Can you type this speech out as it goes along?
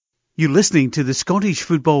You're listening to the Scottish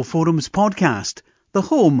Football Forums podcast, the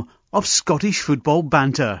home of Scottish football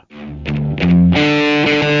banter.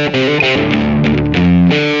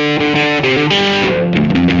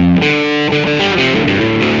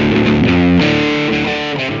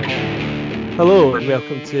 Hello and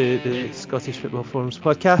welcome to the Scottish Football Forums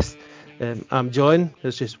podcast. I'm John.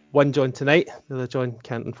 There's just one John tonight. The other John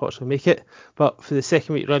can't unfortunately make it. But for the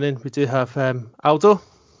second week running, we do have Aldo.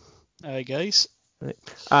 Hi guys. Right.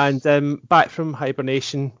 And back from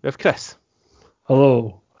hibernation, we have Chris.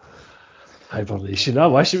 Hello. Hibernation. I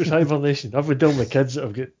wish it was hibernation. I've been telling my kids that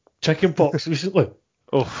I've got chicken pox recently.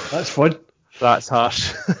 Oh, that's fun. That's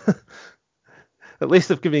harsh. At least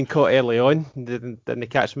they've been caught early on. Didn't they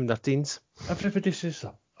catch them in their teens? Everybody says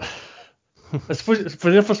that. I suppose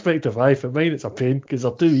from their perspective, for mine it's a pain because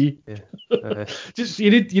they're too wee. Yeah. Just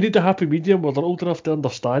you need a happy medium where they're old enough to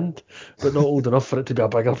understand, but not old enough for it to be a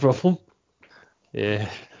bigger problem. Yeah,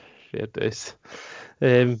 fair dues.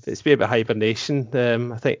 It's been about hibernation.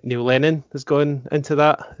 I think Neil Lennon has gone into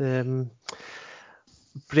that.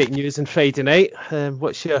 Breaking news on Friday night.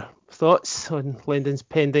 What's your thoughts on Lennon's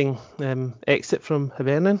pending exit from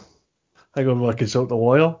Hibernian? Hang on, while I consult the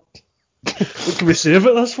lawyer. What can we say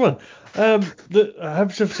about this one? The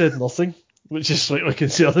Hibs have said nothing, which is slightly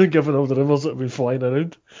concerning given all the rumours that have been flying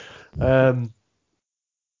around.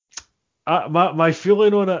 My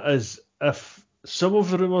feeling on it is if some of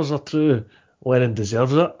the rumours are true, Lennon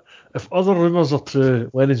deserves it. If other rumours are true,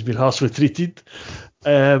 Lennon's been harshly treated.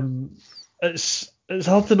 It's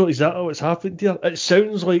hard to know exactly what's happened here. It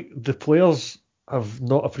sounds like the players have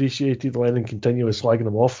not appreciated Lennon continually slagging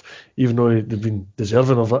them off, even though they've been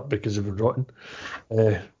deserving of it because they've been rotten.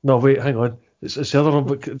 No, wait, hang on. It's the other one,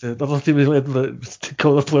 but the other team is letting to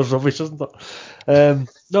call the players rubbish, isn't it?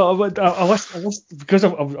 No, I listened because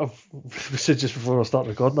I've said just before I start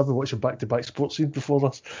recording, I've been watching back-to-back sports scenes before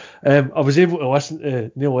this. I was able to listen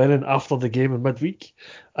to Neil Lennon after the game in midweek,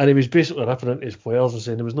 and he was basically ripping into his players and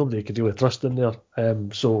saying there was nobody he could really trust in there.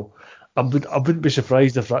 So I wouldn't be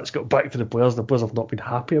surprised if that's got back to the players. The players have not been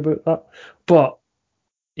happy about that, but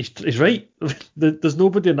he's right. There's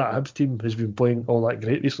nobody in that Hibs team who's been playing all that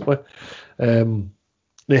great recently.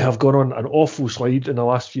 They have gone on an awful slide in the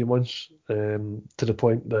last few months, to the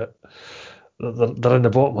point that they're in the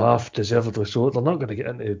bottom half, deservedly so. They're not going to get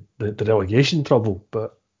into the relegation trouble,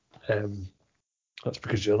 but that's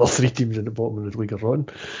because the other three teams in the bottom of the league are rotten.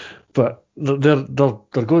 But they're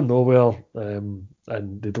going nowhere, and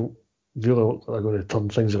they don't really look like they're going to turn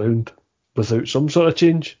things around without some sort of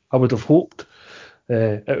change. I would have hoped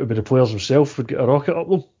it would be the players themselves would get a rocket up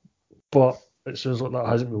them, but it sounds like that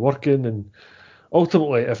hasn't been working. And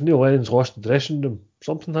ultimately, if Neil Lennon's lost the dressing room,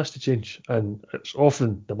 something has to change, and it's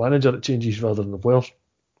often the manager that changes rather than the players.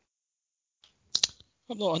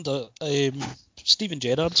 I'm not under. Steven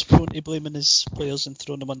Gerrard's prone to blaming his players and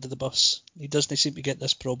throwing them under the bus. He doesn't seem to get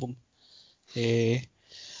this problem. I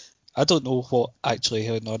don't know what actually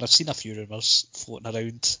going on. I've seen a few rumours floating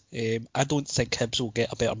around. I don't think Hibs will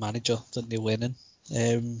get a better manager than Neil Lennon.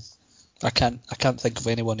 I can't think of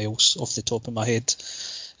anyone else off the top of my head.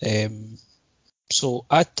 So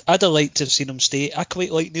I'd have liked to have seen him stay. I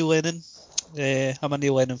quite like Neil Lennon. I'm a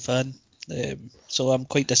Neil Lennon fan. So I'm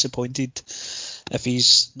quite disappointed if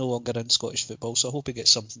he's no longer in Scottish football. So I hope he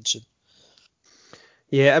gets something soon.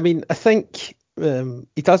 Yeah, I mean, I think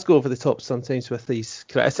he does go over the top sometimes with these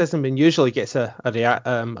criticism, and usually gets a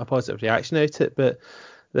positive reaction out of it. But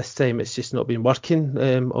this time it's just not been working.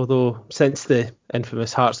 Although since the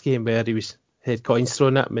infamous Hearts game where he had coins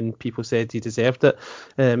thrown at him and people said he deserved it,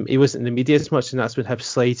 he wasn't in the media as much, and that's when his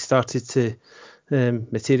slide started to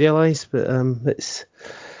materialise. But it's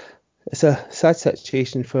a sad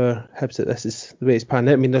situation for Hibs that this is the way it's panned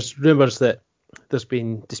out. I mean, there's rumours that there's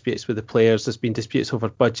been disputes with the players. There's been disputes over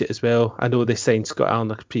budget as well. I know they signed Scott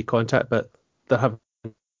Allen a pre-contract, but they're having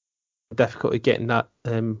difficulty getting that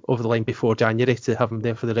over the line before January to have him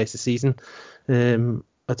there for the rest of the season.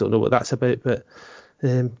 I don't know what that's about, but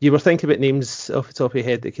you were thinking about names off the top of your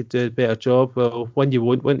head that could do a better job. Well, one you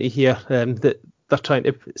won't want to hear that they're trying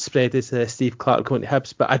to spread is Steve Clarke going to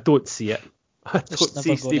Hibs, but I don't see it. I don't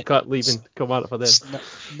see Steve Clarke leaving Kilmarnock for them. It's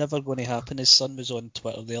never going to happen. His son was on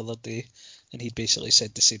Twitter the other day, and he basically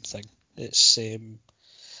said the same thing. It's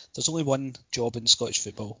there's only one job in Scottish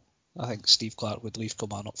football I think Steve Clarke would leave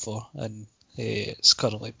Kilmarnock for, and it's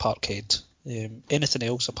currently Parkhead. Anything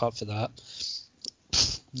else apart from that,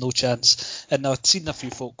 no chance. And I've seen a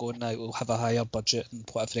few folk going now will have a higher budget and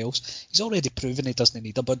whatever else. He's already proven he doesn't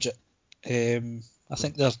need a budget. I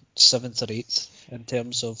think they're 7th or 8th in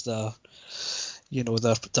terms of their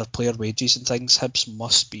player wages and things. Hibs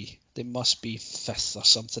must be 5th or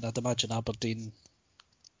something. I'd imagine Aberdeen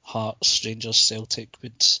Hearts, Rangers, Celtic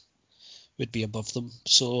would be above them.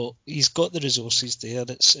 So he's got the resources there.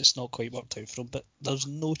 It's not quite worked out for him, but there's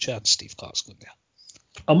no chance Steve Clarke's going there.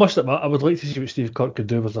 I must admit, I would like to see what Steve Kirk could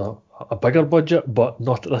do with a bigger budget, but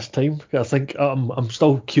not at this time. I think I'm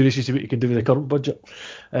still curious to see what he can do with the current budget,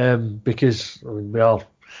 because I mean, we're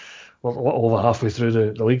over halfway through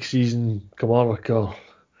the league season. Kilmarnock are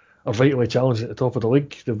vitally challenged at the top of the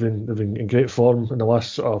league. They've been in great form in the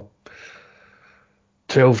last sort of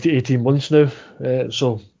 12 to 18 months now.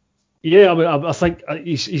 So yeah, I mean, I think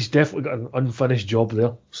he's definitely got an unfinished job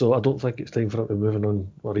there. So I don't think it's time for him to moving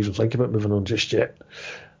on or even think about moving on just yet.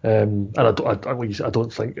 And I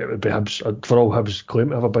don't think it would be Hibs, for all Hibs claim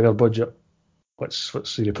to have a bigger budget. Let's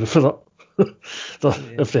see the proof of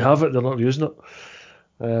that. If they have it, they're not using it.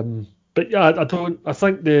 But yeah, I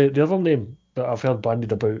think the other name that I've heard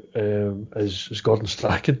bandied about is Gordon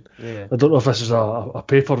Strachan. Yeah. I don't know if this is a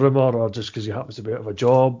paper rumour or just because he happens to be out of a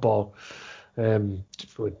job, or Gordon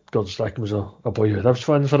Strachan was a boyhood Hibs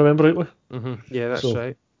fan, if I remember rightly. Mm-hmm. Yeah, that's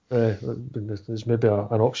right. There's maybe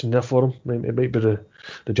an option there for him. It might be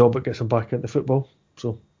the job that gets him back into football.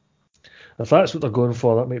 So if that's what they're going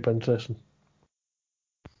for, that might be interesting.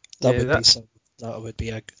 That would be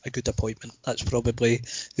a good appointment. That's probably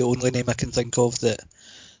the only name I can think of that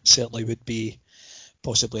certainly would be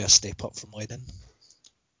possibly a step up from Lennon.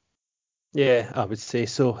 Yeah, I would say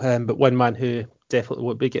so. But one man who definitely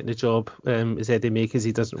won't be getting the job is Eddie May, because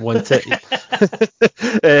he doesn't want it.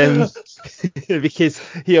 Because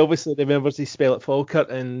he obviously remembers his spell at Falkirk,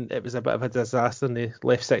 and it was a bit of a disaster, and he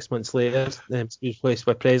left 6 months later to be replaced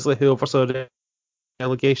by Presley, who oversaw the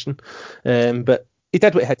relegation. But he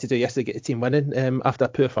did what he had to do yesterday to get the team winning after a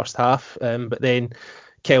poor first half. But then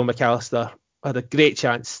Kyle McAllister had a great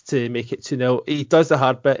chance to make it 2-0. He does the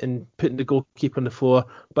hard bit in putting the goalkeeper on the floor,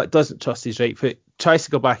 but doesn't trust his right foot. Tries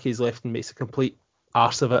to go back his left and makes a complete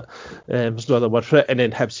arse of it. There's no other word for it. And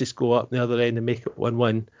then Hibs just go up the other end and make it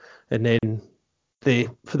 1-1. And then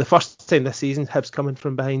for the first time this season, Hibs coming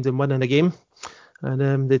from behind and winning a game.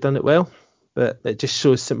 And they've done it well. But it just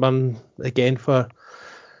shows St Mirren again for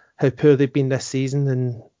how poor they've been this season.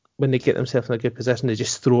 And when they get themselves in a good position, they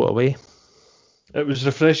just throw it away. It was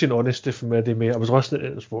refreshing honesty from Eddie May. I was listening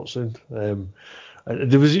to the Sports Sound.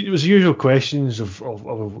 There was the usual questions of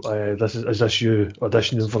is this you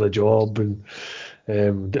auditioning for a job, and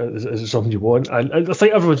is it something you want? And I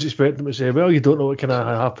think everyone's expecting him to say, well, you don't know what can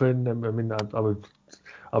happen. I mean,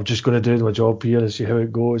 I'm just going to do my job here and see how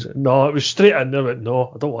it goes. No, it was straight in there.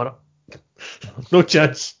 No, I don't want it. No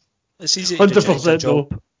chance. It's easy to 100%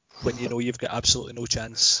 job no. when you know you've got absolutely no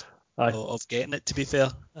chance of getting it, to be fair.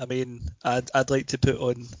 I mean, I'd like to put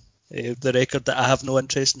on the record that I have no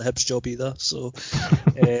interest in the Hibs job either. So,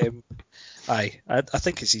 I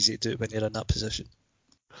think it's easy to do it when you're in that position.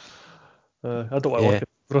 I don't want to work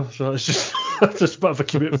it, so it's just a bit of a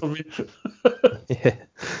commute for me.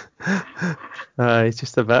 It's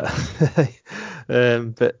just a bit.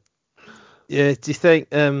 But yeah, do you think?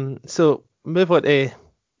 So move on to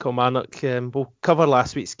Kilmarnock. We'll cover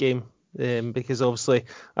last week's game. Because obviously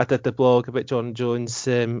I did the blog about Jordan Jones,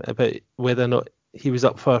 about whether or not he was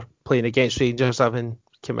up for playing against Rangers, having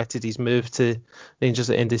committed his move to Rangers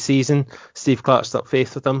at the end of the season. Steve Clarke stuck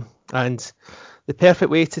faith with him, and the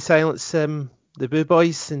perfect way to silence the Boo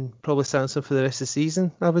Boys and probably silence them for the rest of the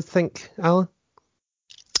season, I would think, Alan.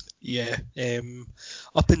 Yeah,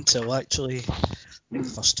 up until actually the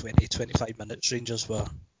first 20-25 minutes, Rangers were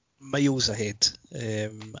miles ahead.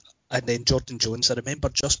 And then Jordan Jones, I remember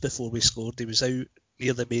just before we scored, he was out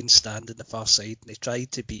near the main stand in the far side, and he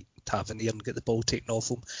tried to beat Tavernier and get the ball taken off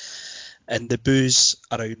him. And the boos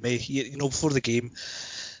around me, you know, before the game,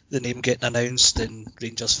 the name getting announced and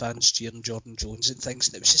Rangers fans cheering Jordan Jones and things,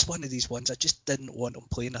 and it was just one of these ones I just didn't want him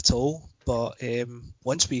playing at all. But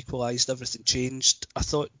once we equalised, everything changed. I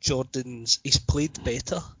thought he's played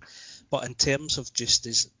better, but in terms of just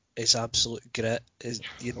his absolute grit, his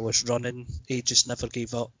running, he just never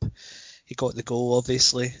gave up. He got the goal,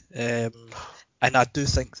 obviously, and I do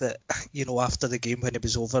think that, you know, after the game when it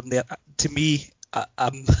was over, there, to me,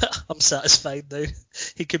 I'm satisfied now.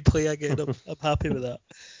 He can play again. I'm happy with that.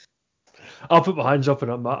 I'll put my hands up,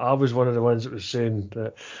 and I was one of the ones that was saying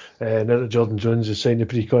that now that Jordan Jones has signed a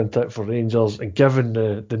pre-contract for Rangers, and given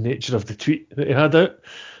the nature of the tweet that he had out,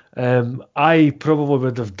 I probably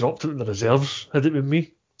would have dropped him in the reserves had it been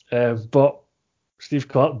me. But Steve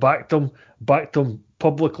Clarke backed him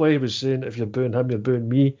publicly. He was saying, if you're booing him, you're booing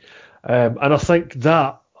me. And I think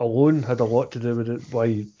that alone had a lot to do with it,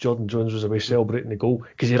 why Jordan Jones was away celebrating the goal,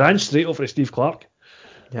 because he ran straight over to Steve Clarke.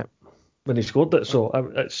 Yep. when he scored it. So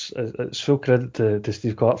it's full credit to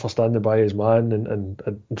Steve Clarke for standing by his man and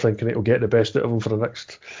thinking it will get the best out of him for the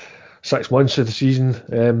next 6 months of the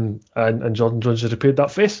season. And Jordan Jones has repaid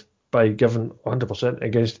that faith by giving 100%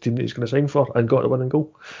 against the team that he's going to sign for and got the winning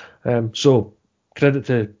goal. So credit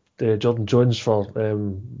to Jordan Jones for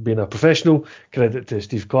being a professional. Credit to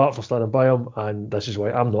Steve Clarke for standing by him. And this is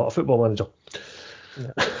why I'm not a football manager.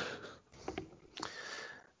 Yeah.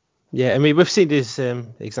 Yeah, I mean, we've seen these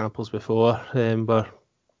examples before where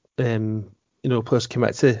players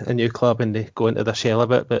commit to a new club and they go into their shell a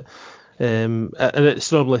bit, but and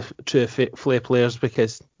it's normally true of Fleer players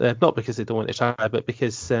because not because they don't want to try, but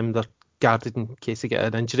because they're guarded in case they get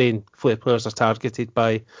an injury, and Fleer players are targeted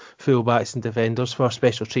by fullbacks and defenders for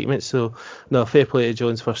special treatment. So no, fair play to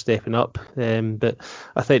Jones for stepping up, but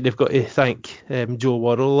I think they've got to thank Joe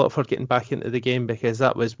Worrell a lot for getting back into the game, because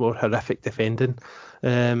that was more horrific defending.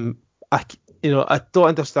 I don't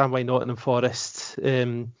understand why Nottingham Forest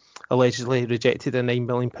allegedly rejected a £9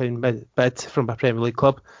 million bid from a Premier League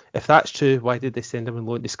club. If that's true, why did they send him on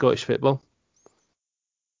loan to Scottish football?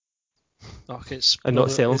 And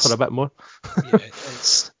not sell him for a bit more? Yeah,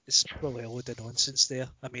 it's probably a load of nonsense there.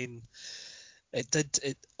 I mean,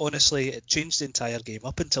 honestly, it changed the entire game.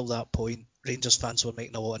 Up until that point, Rangers fans were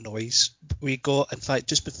making a lot of noise. In fact,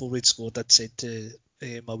 just before we'd scored, I'd said to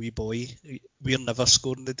my wee boy, we're never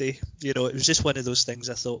scoring today. It was just one of those things.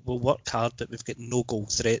 I thought, we'll work hard, but we've got no goal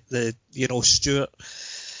threat. Stewart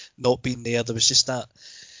not being there was just that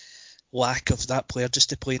lack of that player just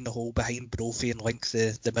to play in the hole behind Brophy and link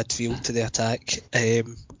the midfield to the attack. The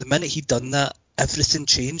minute he'd done that, everything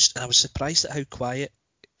changed, and I was surprised at how quiet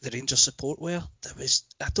the Rangers support were. It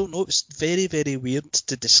was very, very weird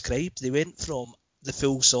to describe. They went from the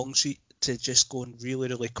full song sheet to just going really,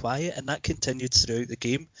 really quiet, and that continued throughout the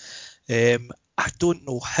game. I don't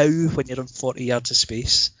know how, when you're on 40 yards of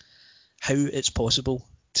space, how it's possible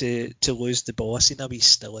to lose the ball. I seen a wee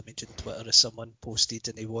still image on Twitter as someone posted,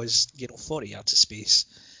 and he was 40 yards of space.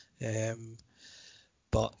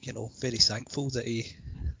 But very thankful that he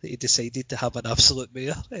decided to have an absolute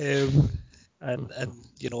mare. And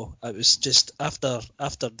it was just after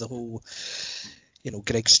the whole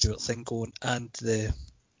Greg Stewart thing going and the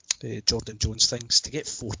Jordan Jones things, to get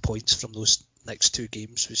 4 points from those next two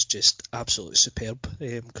games was just absolutely superb,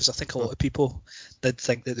 because I think a lot of people did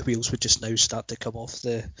think that the wheels would just now start to come off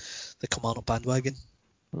the Kilmarnock bandwagon.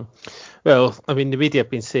 Well, I mean, the media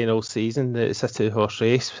have been saying all season that it's a two-horse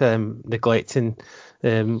race, neglecting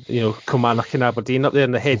Kilmarnock and Aberdeen up there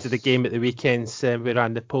in the head of the game at the weekends. We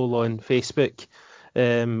ran the poll on Facebook,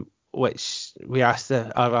 which we asked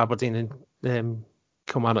are Aberdeen and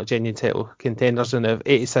Kilmarnock genuine title contenders, and of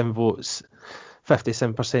 87 votes,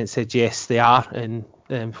 57% said yes they are, and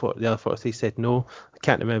the other 43 said no. I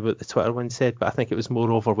can't remember what the Twitter one said, but I think it was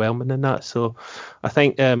more overwhelming than that. So I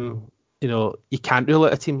think you can't rule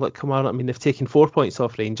out a team like Kilmarnock. I mean, they've taken 4 points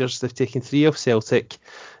off Rangers, they've taken 3 off Celtic,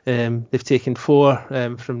 they've taken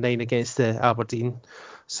 4 from 9 against Aberdeen,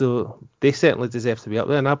 so they certainly deserve to be up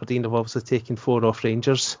there. And Aberdeen have obviously taken 4 off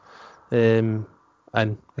Rangers,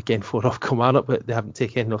 and again 4 off Kilmarnock, but they haven't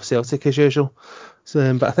taken any off Celtic as usual.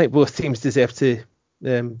 So, but I think both teams deserve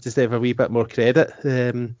a wee bit more credit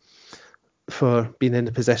for being in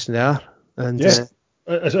the position they are. And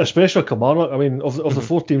especially Kilmarnock. I mean, of the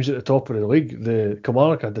 4 teams at the top of the league, the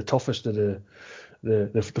Kilmarnock had the toughest of the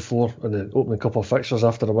 4 in the opening couple of fixtures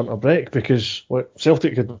after the winter break, because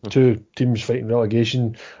Celtic had 2 teams fighting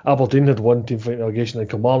relegation, Aberdeen had 1 team fighting relegation, and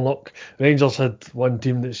Kilmarnock. Rangers had 1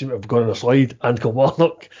 team that seemed to have gone on a slide, and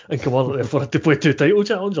Kilmarnock therefore had to play 2 title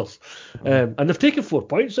challengers. And they've taken 4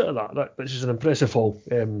 points out of that, which is an impressive haul.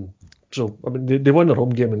 So I mean, they won their home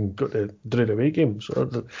game and got the dread away game.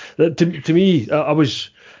 So to me, I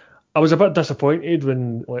was a bit disappointed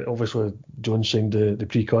when, obviously, Jones signed the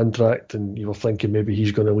pre-contract, and you were thinking maybe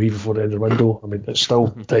he's going to leave before the end of the window. I mean, it's still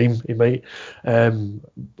time, he might.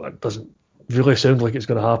 It doesn't really sound like it's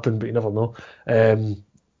going to happen, but you never know.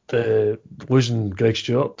 Losing Greg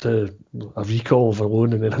Stewart to a recall of a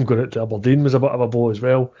loan and then him going out to Aberdeen was a bit of a blow as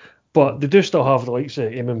well. But they do still have the likes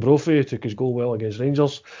of Eamon Brophy, who took his goal well against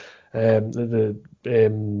Rangers. The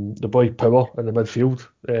boy Power in the midfield,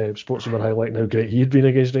 Sportsman were highlighting how great he'd been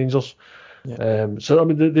against Rangers. Yeah. So I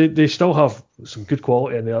mean, they still have some good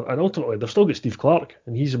quality in there, and ultimately they've still got Steve Clarke,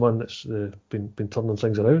 and he's the one that's been turning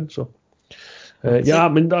things around. So I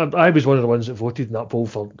mean, I was one of the ones that voted in that poll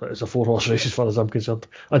for it's a 4-horse race as far as I'm concerned,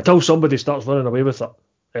 until somebody starts running away with it.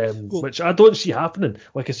 Which I don't see happening.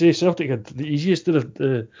 Like I say, Celtic had the easiest of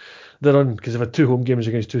the run because they've had 2 home games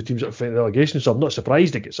against 2 teams that are fighting relegation, so I'm not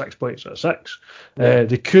surprised they get 6 points out of 6.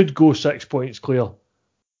 They could go 6 points clear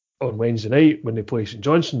on Wednesday night when they play St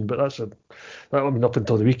Johnstone, but that will be up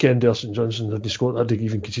until the weekend there. St Johnstone had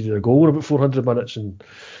even conceded a goal in about 400 minutes and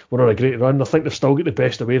were on a great run. I think they've still got the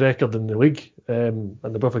best away record in the league, and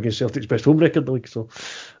they're up against Celtic's best home record in the league, so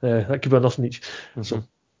that could be nothing each. So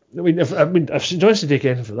if St Johnstone take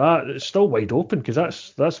anything for that, it's still wide open,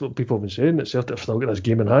 because that's what people have been saying, that Celtic have still got this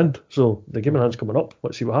game in hand. So the game in hand's coming up.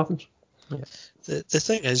 Let's see what happens. Yeah. The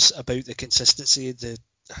thing is about the consistency,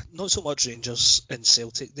 not so much Rangers and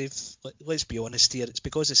Celtic. Let's be honest here, it's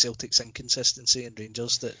because of Celtic's inconsistency and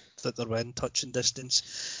Rangers that they're in touching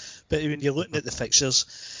distance. But when you're looking at the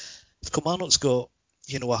fixtures, if Kilmarnock's got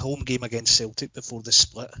a home game against Celtic before the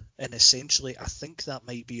split, and essentially I think that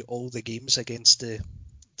might be all the games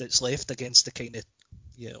that's left against the kind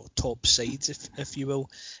of top sides, if you will.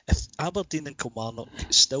 If Aberdeen and Kilmarnock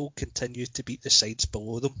still continue to beat the sides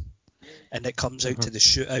below them, and it comes out to the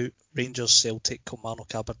shootout, Rangers, Celtic,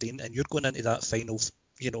 Kilmarnock, Aberdeen, and you're going into that final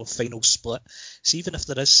split. So even if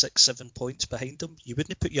there is 6-7 points behind them, you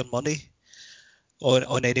wouldn't put your money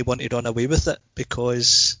on anyone to run away with it,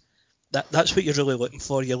 because that's what you're really looking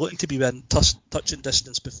for. You're looking to be within touching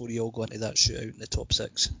distance before you all go into that shootout in the top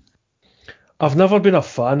 6. I've never been a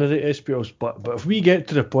fan of the SPL split, but if we get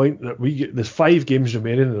to the point that there's 5 games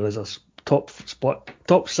remaining, there is a top 6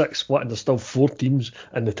 split, and there's still 4 teams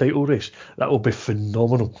in the title race, that will be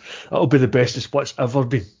phenomenal. That'll be the best the split's ever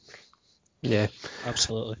been. Yeah,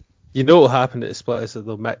 absolutely. What will happen at the split is that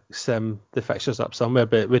they'll mix the fixtures up somewhere,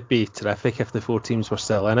 but it would be terrific if the 4 teams were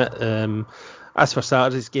still in it. As for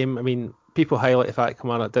Saturday's game, I mean, people highlight the fact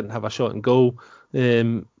Kilmarnock didn't have a shot on goal,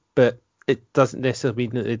 but it doesn't necessarily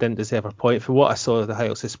mean that they didn't deserve a point. For what I saw of the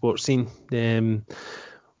highlights of the sports scene,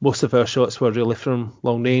 most of our shots were really from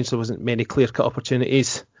long range. There wasn't many clear-cut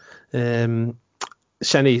opportunities.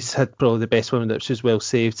 Shinnie's had probably the best one, which was well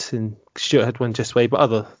saved, and Stewart had one just wide. But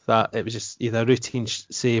other than that, it was just either a routine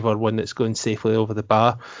save or one that's going safely over the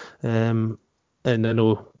bar. And I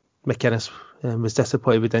know McInnes was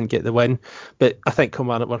disappointed we didn't get the win, but I think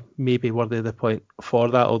Kilmarnock were maybe worthy of the point for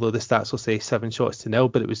that, although the stats will say 7 shots to 0,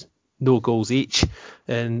 but it was no goals each.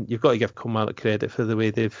 And you've got to give Kilmarnock credit for the way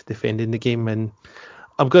they've defended the game. And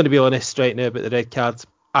I'm going to be honest right now about the red card.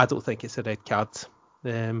 I don't think it's a red card.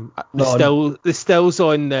 The stills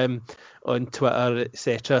on Twitter,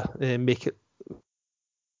 etc., make it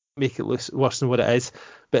look worse than what it is.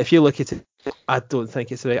 But if you look at it, I don't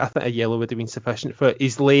think it's right. I think a yellow would have been sufficient for it.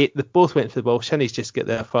 He's late. They both went for the ball. Shinnie's just got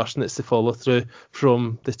there first, and it's the follow through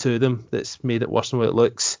from the two of them that's made it worse than what it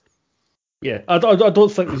looks. Yeah, I don't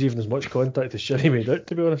think there's even as much contact as Shinnie made out,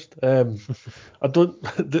 to be honest. I don't.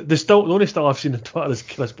 The only still I've seen on Twitter is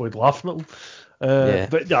Chris Boyd laughing at him.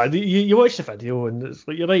 But yeah, you watch the video, and it's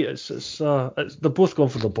like, you're right. It's they're both going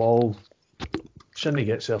for the ball. Shinnie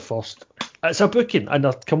gets there first. It's a booking, and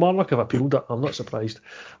Kilmarnock have appealed it. I'm not surprised.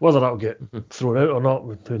 Whether that'll get thrown out or not,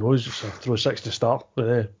 who knows? It's a throw 6 to start with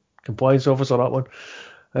the compliance officer, that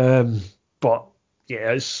one. But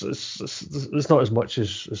yeah, it's not as much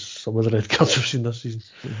as some of the red cards we've seen this season.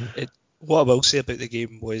 What I will say about the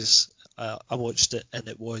game was I watched it, and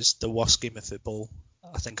it was the worst game of football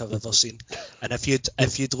I think I've ever seen. And if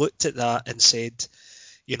you'd looked at that and said,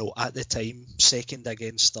 at the time, second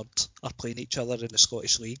against third are playing each other in the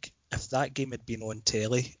Scottish League, if that game had been on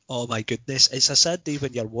telly, oh my goodness, it's a sad day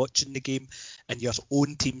when you're watching the game and your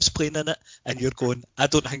own team's playing in it and you're going, I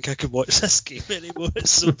don't think I can watch this game anymore,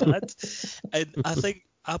 it's so bad. And I think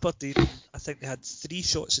Aberdeen, they had 3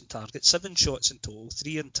 shots in target, 7 shots in total,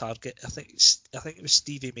 3 in target. I think it was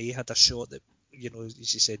Stevie May had a shot that,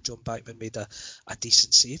 as you said, John Backman made a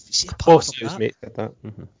decent save. You see, apart from that,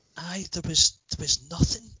 aye, there was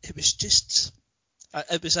nothing. It was just,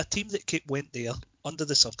 it was a team that went there under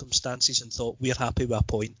the circumstances and thought, we're happy with a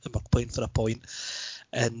point and we're playing for a point.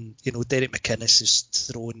 And Derek McInnes is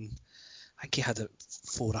thrown, I think he had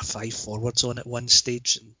 4 or 5 forwards on at one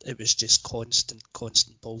stage, and it was just constant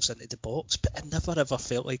balls into the box. But I never ever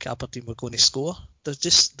felt like Aberdeen were going to score. There's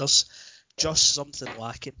just something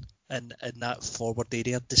lacking in that forward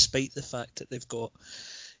area, despite the fact that they've got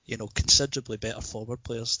considerably better forward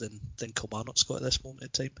players than Kilmarnock's got at this moment in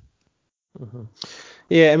time. Mm-hmm.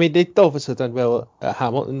 Yeah, I mean, they'd obviously done well at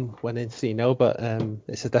Hamilton, winning 3-0, but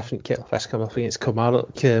it's a different kettle of fish coming up against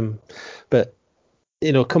Kilmarnock. But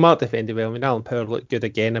Kilmarnock defended well. I mean, Alan Power looked good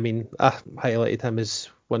again. I mean, I highlighted him as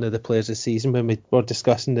one of the players this season when we were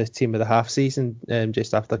discussing the team of the half season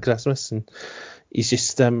just after Christmas, and he's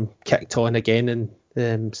just kicked on again,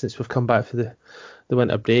 and since we've come back for the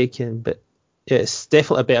winter break. But it's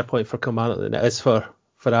definitely a better point for Kilmarnock than it is for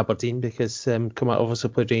Aberdeen, because Kilmarnock obviously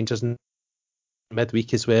played Rangers in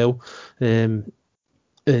midweek as well, and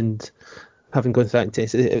having gone through that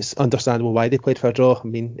intensity, it was understandable why they played for a draw. I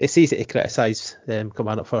mean, it's easy to criticise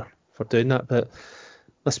Kilmarnock for doing that, but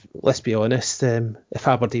let's be honest. If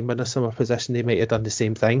Aberdeen were in a similar position, they might have done the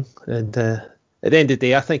same thing. And at the end of the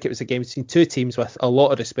day, I think it was a game between two teams with a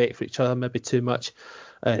lot of respect for each other, maybe too much.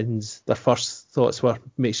 And their first thoughts were,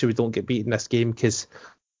 make sure we don't get beat in this game, because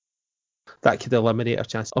that could eliminate our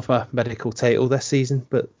chance of a miracle title this season.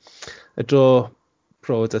 But a draw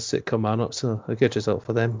probably does suit Kilmarnock, so a good result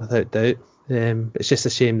for them, without doubt. It's just a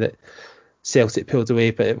shame that Celtic pulled away,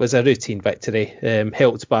 but it was a routine victory,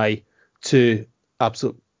 helped by two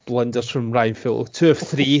absolute blunders from Ryan Fulton, 2 of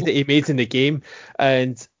 3 that he made in the game.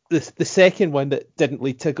 And the second one that didn't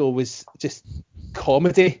lead to a goal was just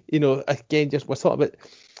comedy. You know, again, just we're talking about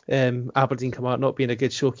Aberdeen Kilmarnock being a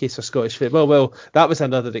good showcase for Scottish football. Well, that was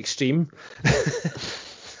another extreme.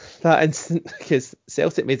 That instant, because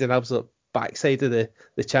Celtic made an absolute backside of the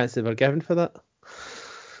chance they were given for that.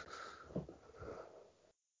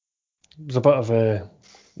 It was a bit of a...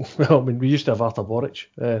 Well, I mean, we used to have Arthur Boric,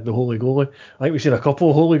 the holy goalie. I think we've seen a couple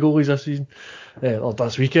of holy goalies this season, or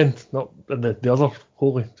this weekend, not in the other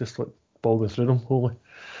holy, just like ball going through them holy.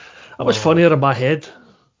 That was funnier in my head.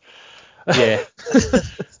 Yeah.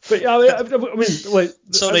 But yeah, I mean, like...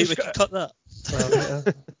 It's alright, we can cut that.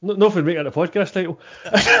 Nothing making it a podcast title.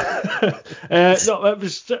 No,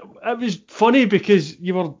 it was funny because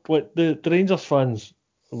you were like the Rangers fans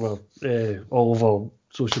were all over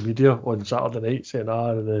social media on Saturday night saying,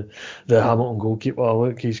 the Hamilton goalkeeper,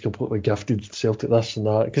 look, he's completely gifted Celtic this and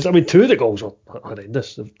that. Because I mean, 2 of the goals were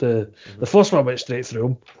horrendous. The first one went straight through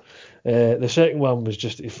him. The second one was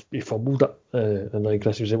just he fumbled it, and then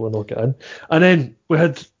Chris was able to knock it in. And then we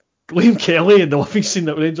had Liam Kelly in the Livingston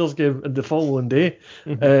at Rangers game in the following day.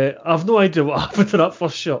 I've no idea what happened to that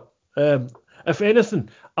first shot. If anything,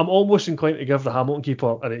 I'm almost inclined to give the Hamilton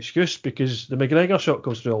keeper an excuse, because the McGregor shot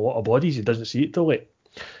goes through a lot of bodies. He doesn't see it till late.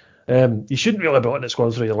 You shouldn't really be letting it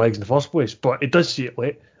squirm through your legs in the first place, but it does see it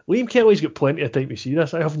late. Liam Kelly's got plenty of time to see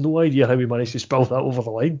this. I have no idea how he managed to spill that over the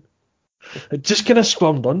line. It just kind of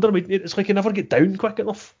squirmed under. I mean, it's like he never get down quick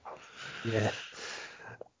enough. Yeah.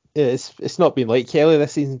 It's not been like Kelly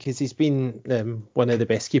this season, because he's been one of the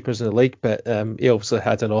best keepers in the league, but he obviously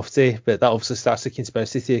had an off day. But that obviously starts a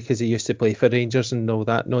conspiracy theory, because he used to play for Rangers and all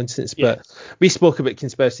that nonsense. Yeah. But we spoke about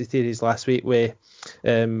conspiracy theories last week, where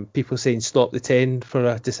people saying stop the 10 for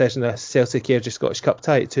a decision of Celtic Air Scottish Cup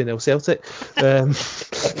tie at 2-0 Celtic.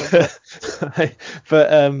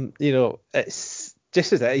 But you know, it's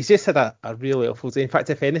just as it, he's just had a really awful day. In fact,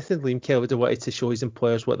 if anything, Liam Kelly would have wanted to show his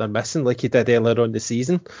employers what they're missing, like he did earlier on the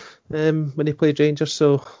season when he played Rangers.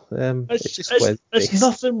 So it's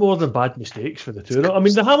nothing more than bad mistakes for the two of them. I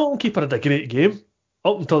mean, the Hamilton keeper had a great game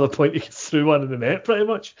up until the point he threw one in the net, pretty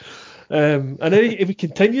much. And then he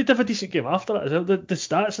continued to have a decent game after that. The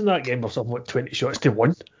stats in that game were something like 20 shots to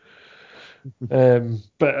 1. But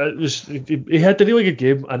it was he had a really good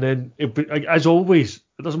game, and then as always,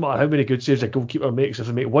 it doesn't matter how many good saves a goalkeeper makes. If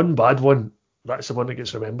they make one bad one, that's the one that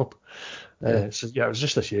gets remembered. So yeah, it was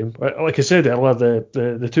just a shame. Like I said earlier,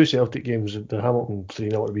 the 2 Celtic games, the Hamilton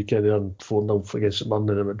 3-0 at the weekend and 4-0 against St Mirren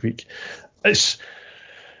in the midweek,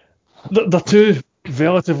 they're 2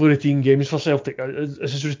 relatively routine games for Celtic. It's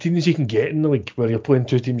as routine as you can get in the league, where you're playing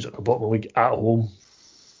 2 teams at the bottom of the league at home.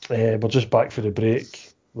 We're just back for the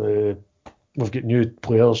break. We've got new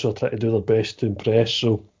players who are trying to do their best to impress.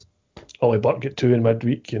 So Ollie Burke got 2 in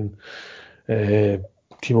midweek, and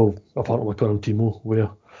Timo, apparently we call him Timo Weir.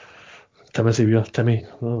 Timmy.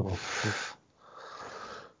 Oh.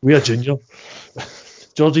 Weir Junior.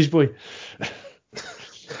 Georgie's boy.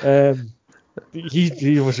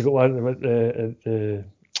 He obviously got one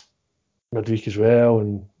midweek as well,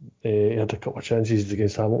 and he had a couple of chances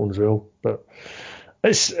against Hamilton as well. But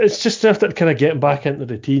it's just after kind of getting back into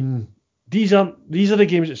the routine. These are the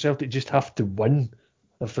games that Celtic just have to win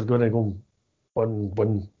if they're going to go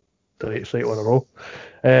win the right fight on a row.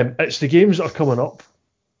 It's the games that are coming up,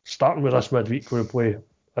 starting with this midweek where we play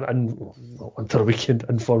until the weekend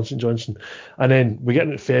in for St Johnstone, and then we get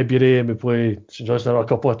into February and we play St Johnstone a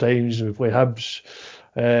couple of times, and we play Hibs.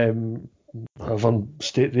 Having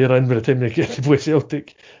state they're in by the time they get to play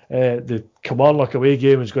Celtic. The Kilmarnock away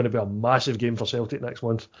game is going to be a massive game for Celtic next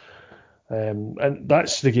month. And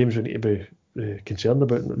that's the games we need to be concerned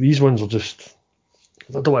about. These ones are just,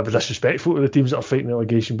 I don't want to be disrespectful to the teams that are fighting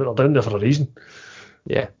relegation, but they're down there for a reason.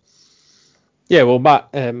 Yeah. Yeah, well,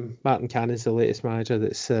 Martin Cannon's the latest manager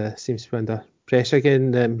that seems to be under pressure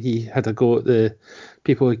again. He had a go at the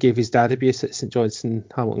people who gave his dad abuse at St Johnstone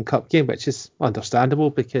Hamilton Cup game, which is understandable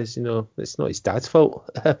because, you know, it's not his dad's fault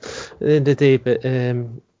at the end of the day. But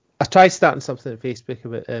I tried starting something on Facebook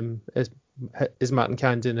about is Martin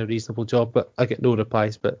Can doing a reasonable job? But I get no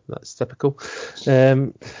replies, but that's typical.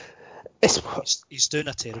 He's doing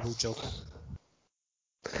a terrible job.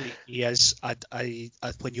 He is.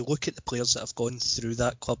 When you look at the players that have gone through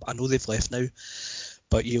that club, I know they've left now,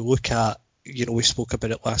 but you look at, we spoke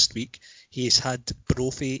about it last week. He's had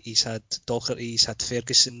Brophy, he's had Docherty, he's had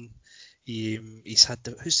Ferguson, he's had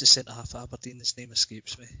who's the centre half at Aberdeen? His name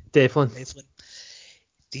escapes me. Devlin.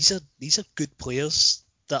 These are good players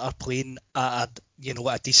that are playing at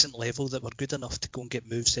a decent level, that were good enough to go and get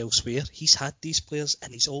moves elsewhere. He's had these players,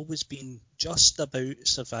 and he's always been just about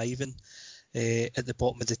surviving at the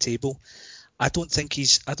bottom of the table. I don't think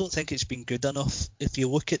it's been good enough. If you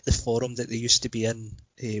look at the form that they used to be in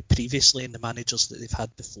previously, and the managers that they've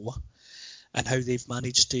had before, and how they've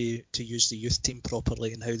managed to use the youth team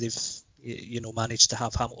properly, and how they've managed to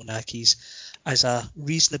have Hamilton Accies as a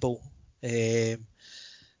reasonable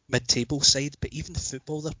mid-table side, but even the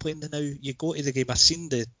football they're playing now, you go to the game. I seen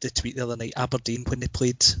the tweet the other night, Aberdeen, when they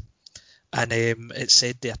played, and it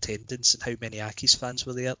said the attendance and how many Accies fans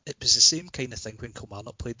were there. It was the same kind of thing when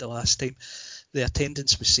Kilmarnock played the last time. The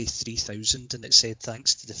attendance was, say, 3,000, and it said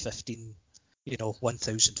thanks to the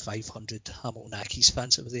 1,500 Hamilton Accies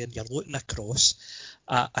fans that were there. And you're looking across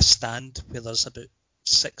at a stand where there's about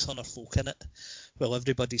 600 folk in it, while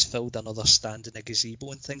everybody's filled another stand in a gazebo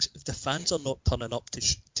and things. If the fans are not turning up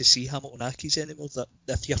to see Hamilton Accies anymore, that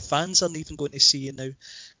if your fans aren't even going to see you now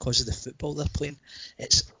because of the football they're playing,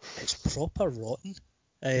 it's proper rotten.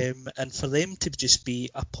 And for them to just be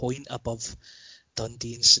a point above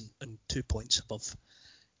Dundee and 2 points above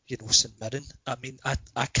St Mirren, I mean,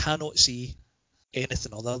 I cannot see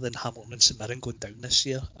anything other than Hamilton and St Mirren going down this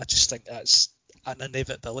year. I just think that's an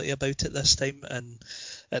inevitability about it this time, and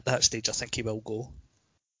at that stage I think he will go.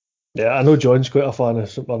 Yeah, I know John's quite a fan of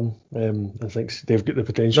St Mirren and thinks they've got the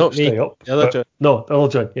potential to stay up. The other John. No, the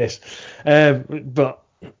other John, yes. But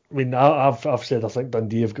I mean, I've said I think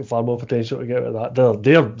Dundee have got far more potential to get out of that.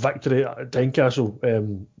 Their victory at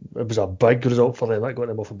Tynecastle, it was a big result for them. That got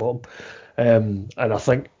them off the bottom. And I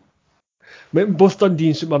think both Dundee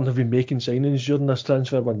and St Mirren have been making signings during this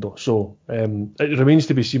transfer window, so it remains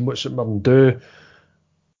to be seen what St Mirren do.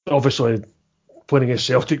 Obviously, playing against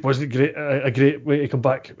Celtic wasn't a great way to come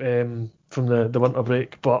back from the winter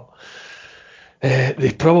break, but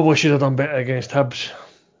they probably should have done better against Hibs.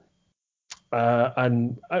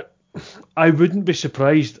 And I wouldn't be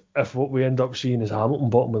surprised if what we end up seeing is Hamilton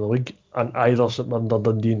bottom of the league and either St Mirren or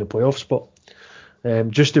Dundee in the playoff spot.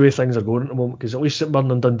 Just the way things are going at the moment, because at least St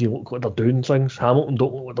Mirren and Dundee look like they're doing things. Hamilton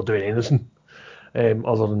don't look like they're doing anything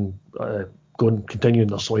other than continuing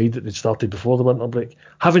their slide that they'd started before the winter break.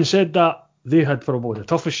 Having said that, they had probably the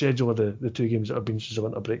toughest schedule of the two games that have been since the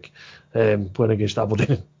winter break, playing against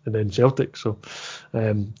Aberdeen and then Celtic. So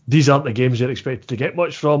these aren't the games they're expected to get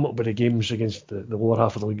much from. It'll be the games against the lower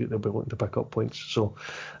half of the league that they'll be looking to pick up points. So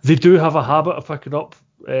they do have a habit of picking up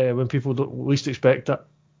when people don't least expect it.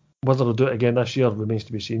 Whether they'll do it again this year remains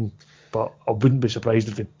to be seen, but I wouldn't be surprised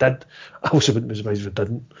if they did. I also wouldn't be surprised if they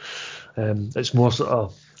didn't. It's more sort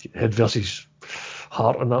of head versus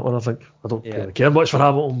heart on that one, I think. I don't really care much for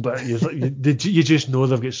Hamilton, but you just know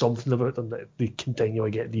they've got something about them that they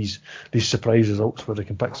continually get these surprise results where they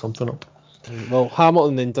can pick something up. Well,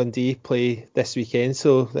 Hamilton and Dundee play this weekend,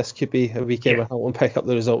 so this could be a weekend where Hamilton pick up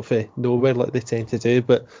the result for nowhere like they tend to do,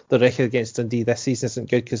 but the record against Dundee this season isn't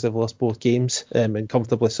good because they've lost both games, and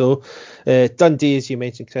comfortably so. Dundee, as you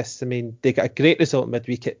mentioned, Chris, I mean, they got a great result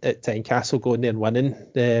midweek at Tynecastle, going there and winning.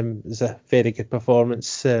 It was a very good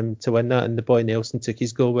performance to win that, and the boy Nelson took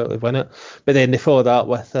his goal well to win it, but then they followed that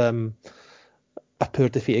with a poor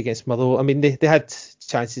defeat against Motherwell. I mean, they had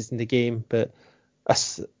chances in the game, but a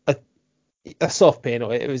soft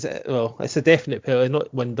penalty. It's a definite penalty,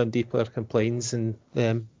 not when Dundee player complains, and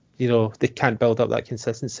they can't build up that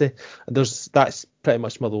consistency. And that's pretty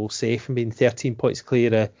much Motherwell safe. I mean, 13 points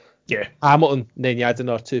clear Hamilton, and then you add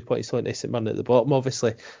another 2 points on to St Mirren at the bottom.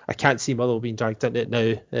 Obviously, I can't see Motherwell being dragged into it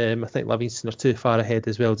now. I think Livingston are too far ahead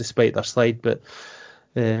as well, despite their slide. But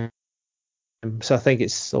so I think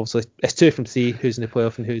it's 2 from 3 who's in the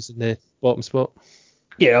playoff and who's in the bottom spot.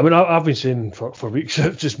 Yeah, I mean, I've been saying for weeks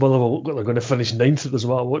that just Motherwell look like they're going to finish ninth. It doesn't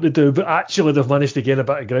matter what they do, but actually they've managed to gain a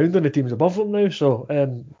bit of ground on the teams above them now. So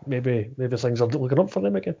maybe things are looking up for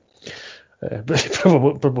them again. But they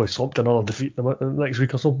probably slumped another defeat next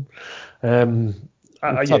week or something.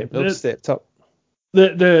 Stepped up.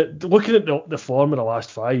 The looking at the form of the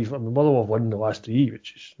last 5, I mean, Motherwell have won the last 3,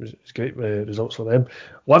 which is great results for them.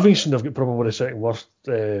 Livingston have got probably the second worst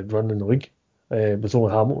run in the league. With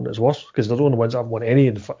only Hamilton as worse, because they're the only ones that haven't won any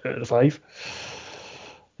in the 5.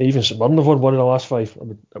 Even St Mirren have won one in the last 5. I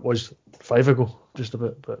mean, it was 5 ago, just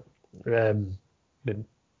about, but Hamilton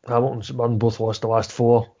and St Mirren both lost the last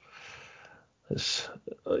 4. It's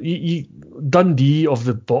Dundee of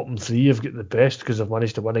the bottom 3 have got the best because they've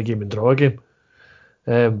managed to win a game and draw a game.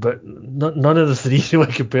 But none of the 3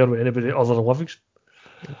 really compare with anybody other than Livingston.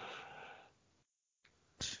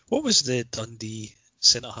 What was the Dundee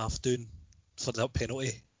centre-half doing for that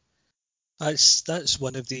penalty? That's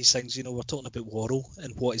one of these things, we're talking about Worrell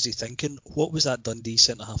and what is he thinking. What was that Dundee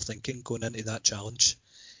centre-half thinking going into that challenge?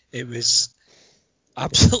 It was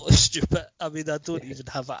absolutely stupid. I mean, I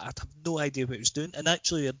have no idea what he was doing. And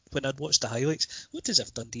actually, when I'd watched the highlights, it looked as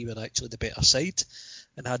if Dundee were actually the better side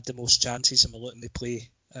and had the most chances and were looking to play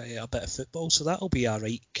a bit of football. So that'll be a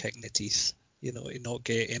right kick in the teeth, to not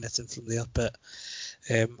get anything from there. But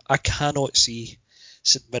I cannot see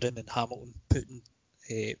St Mirren and Hamilton putting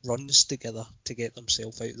runs together to get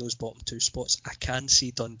themselves out of those bottom 2 spots. I can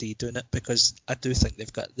see Dundee doing it because I do think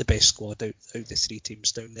they've got the best squad out of the 3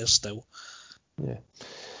 teams down there still.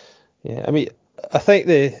 Yeah. I mean, I think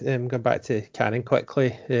going back to Cannon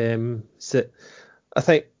quickly, so I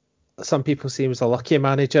think some people see him as a lucky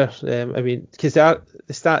manager. I mean, because the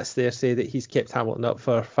stats there say that he's kept Hamilton up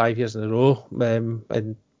for 5 years in a row,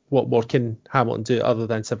 and what more can Hamilton do other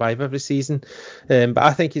than survive every season? But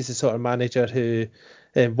I think he's the sort of manager who,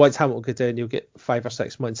 once Hamilton go down, you'll get 5 or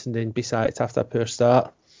 6 months and then be sacked after a poor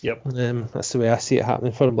start. Yep. That's the way I see it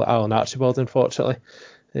happening for him, like Alan Archibald, unfortunately.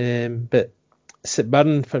 But St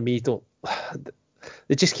Mirren, for me,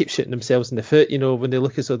 they just keep shooting themselves in the foot. When they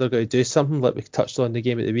look as though they're going to do something, like we touched on the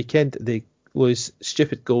game at the weekend, they lose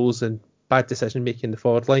stupid goals and bad decision making in the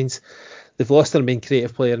forward lines. They've lost their main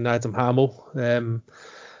creative player in Adam Hamill.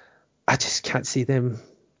 I just can't see them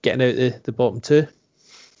getting out the bottom 2.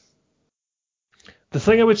 The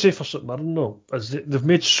thing I would say for St Mirren, though, is that they've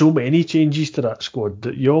made so many changes to that squad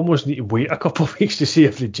that you almost need to wait a couple of weeks to see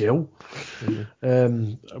if they gel. Whether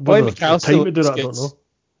the time to do that, I don't know.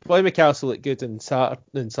 Boy McAllister looked good on Saturday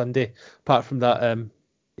and Sunday, apart from that,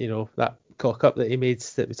 that cock up that he made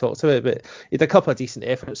that we talked about. But he had a couple of decent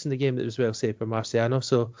efforts in the game that was well saved by Marciano.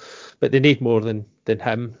 So, but they need more than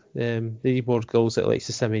him. They need more goals at like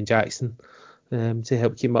Simeon Jackson to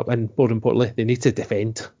help keep him up. And more importantly, they need to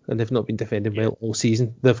defend, and they've not been defending well all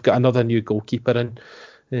season. They've got another new goalkeeper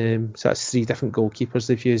in, so that's 3 different goalkeepers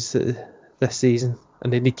they've used this season.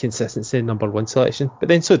 And they need consistency in number 1 selection. But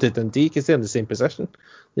then so did Dundee, because they're in the same position.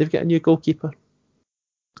 They've got a new goalkeeper.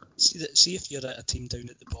 See if you're at a team down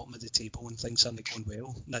at the bottom of the table and things aren't going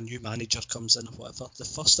well, and a new manager comes in or whatever, the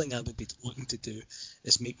first thing I would be looking to do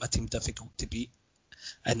is make my team difficult to beat.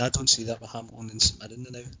 And I don't see that with Hamilton and St Mirren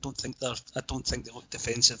now. I don't think they look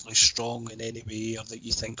defensively strong in any way, or that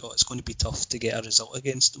you think, it's going to be tough to get a result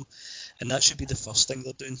against them. And that should be the first thing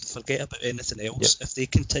they're doing. Forget about anything else. Yep. If they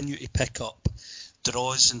continue to pick up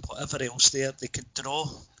draws and whatever else there, they could draw.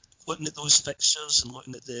 Looking at those fixtures and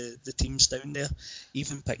looking at the teams down there,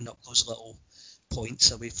 even picking up those little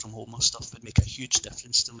points away from home or stuff would make a huge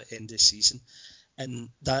difference to them at the end of the season. And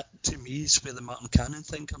that, to me, is where the Martin Cannon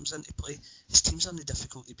thing comes into play. His teams aren't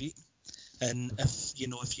difficult to beat. And if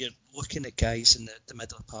you're looking at guys in the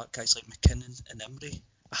middle of the park, guys like McKinnon and Emery,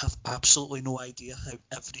 I have absolutely no idea how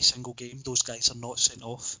every single game those guys are not sent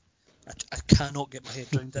off. I cannot get my head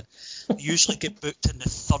around it. They usually get booked in the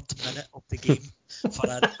 3rd minute of the game for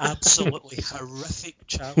an absolutely horrific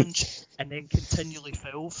challenge, and then continually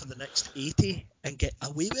foul for the next 80 and get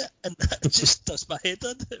away with it, and that just does my head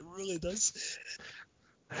in. It really does.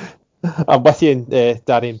 I'm with you,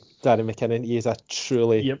 Darren McKinnon. He is a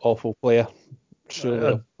truly awful player.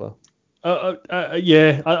 Truly awful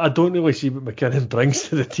player. I don't really see what McKinnon brings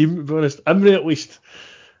to the team, to be honest. Emery, at least,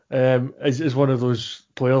 is one of those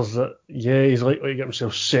players that, he's likely to get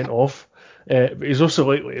himself sent off, but he's also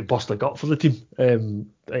likely to bust a gut for the team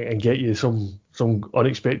and get you some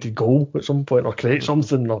unexpected goal at some point, or create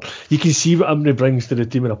something. Or you can see what Emery brings to the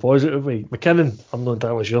team in a positive way. McKinnon, I'm not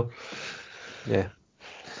entirely sure. Yeah.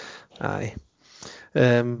 Aye.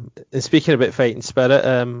 And speaking about fighting spirit,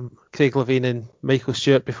 Craig Levein and Michael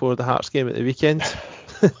Stewart before the Hearts game at the weekend.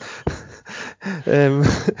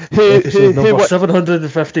 Episode number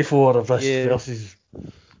 754 of this versus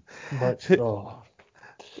match.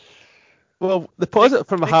 Well, the positive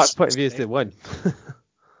from a Hearts point of view is they won.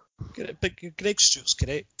 But Greg Stewart's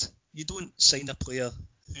correct. You don't sign a player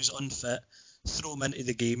who's unfit, throw him into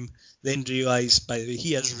the game, then realise, by the way,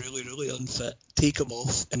 he is really, really unfit, take him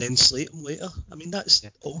off, and then slate him later. I mean, that's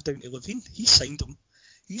all down to Levein. He signed him.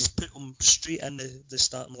 He's put him straight in the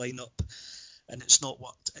starting lineup, and it's not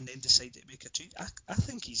worked, and then decided to make a change. I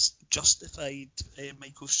think he's justified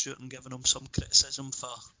Michael Stewart and giving him some criticism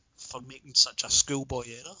for making such a schoolboy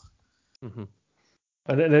error. Mm-hmm.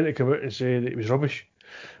 and then to come out and say that he was rubbish.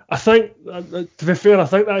 I think, to be fair, I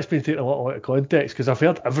think that's been taken a lot out of context because I've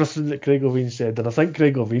heard everything that Craig Levein said, and I think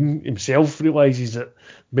Craig Levein himself realises that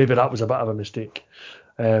maybe that was a bit of a mistake.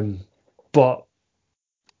 But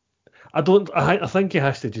I think he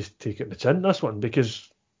has to just take it in the chin, this one,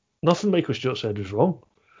 because nothing Michael Stewart said was wrong.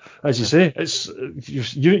 As you say, it's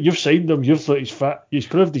you've signed him, you've thought he's fit, he's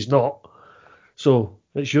proved he's not. So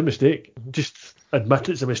it's your mistake. Just admit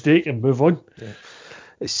it's a mistake and move on. Yeah.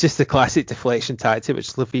 It's just the classic deflection tactic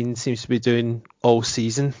which Levein seems to be doing all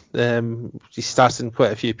season. He's starting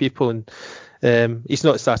quite a few people, and he's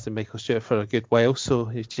not starting Michael Stewart for a good while, so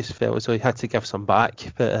he just felt as though he had to give some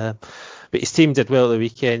back. But his team did well at the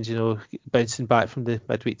weekend, bouncing back from the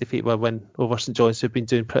midweek defeat when over St John's, have been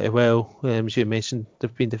doing pretty well. As you mentioned,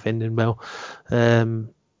 they've been defending well,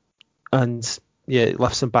 and yeah, it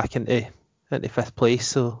lifts them back into fifth place.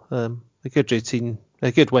 So a good routine,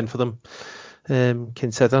 a good win for them.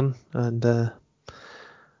 Considering, and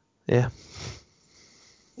yeah,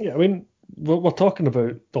 I mean, we're talking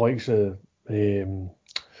about the likes of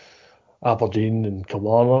Aberdeen and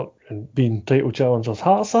Kilmarnock and being title challengers.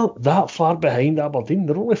 Hearts aren't that far behind Aberdeen.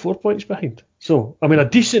 They're only 4 points behind. So, I mean, a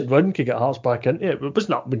decent run could get Hearts back into it. But it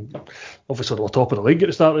wasn't. Obviously, they were top of the league at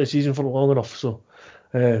the start of the season for long enough. So,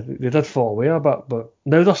 they did fall away a bit. But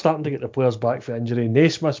now they're starting to get the players back for injury.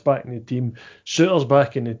 Naismith's back in the team. Suter's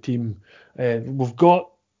back in the team. We've got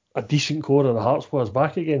a decent core of the Hearts players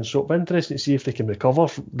back again. So, it'll be interesting to see if they can recover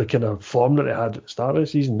from the kind of form that they had at the start of the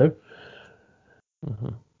season now. Mm-hmm.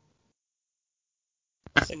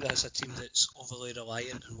 I think that's a team that's overly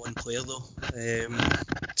reliant on one player, though.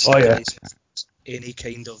 Any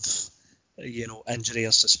kind of injury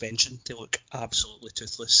or suspension, they look absolutely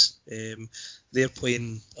toothless. They're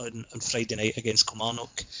playing on Friday night against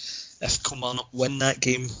Kilmarnock. If Kilmarnock win that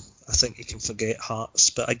game, I think you can forget Hearts.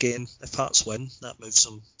 But again, if Hearts win, that moves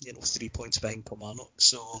them 3 points behind Kilmarnock.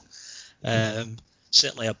 So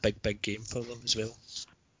certainly a big game for them as well.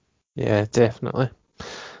 Yeah, definitely.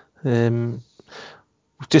 We'll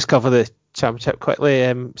just cover the Championship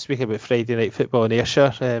quickly. Speaking about Friday night football in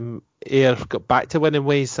Ayrshire, Ayr got back to winning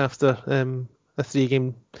ways after a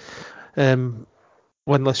 3-game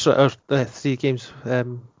winless, or 3 games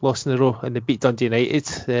lost in a row, and they beat Dundee United.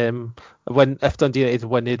 If Dundee United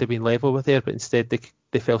won, they'd have been level with Ayr, but instead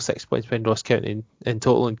they fell 6 points behind Ross County in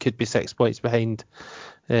total, and could be 6 points behind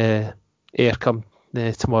Ayr come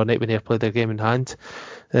tomorrow night when Ayr play their game in hand.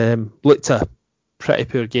 Looked a pretty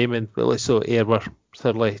poor game, and it looks so Ayr were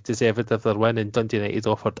thoroughly deserved of their win, and Dundee United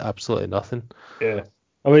offered absolutely nothing. Yeah.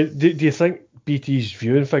 I mean, do you think BT's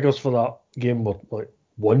viewing figures for that game were like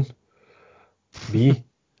 1? Me?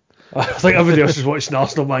 I think everybody else was watching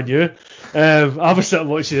Arsenal Man U. I was sitting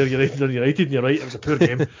watching Ayr United, and you're right, it was a poor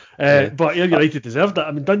game. But Ayr United deserved it.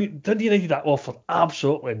 I mean, Dundee United that offered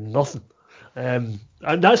absolutely nothing. And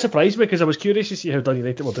that surprised me because I was curious to see how Dundee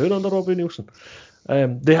United were doing under Robbie Neilson.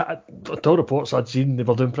 They had, all reports I'd seen, they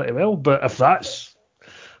were doing pretty well, but if that's,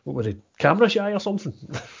 what were they, camera shy or something?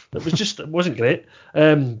 It wasn't great.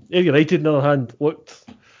 Ayr United, on the other hand, looked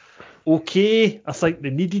okay. I think they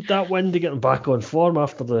needed that win to get them back on form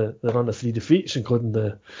after the run of 3 defeats, including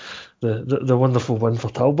the wonderful win for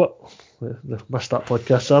Talbot. They missed that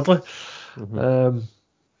podcast, sadly. Mm-hmm.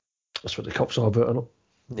 That's what the cup's all about, isn't it?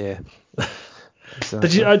 Yeah. Exactly.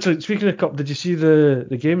 Did you actually, speaking of the cup, did you see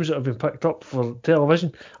the games that have been picked up for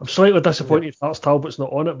television? I'm slightly disappointed Hearts Talbot's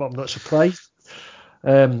not on it, but I'm not surprised.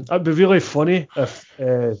 It'd be really funny if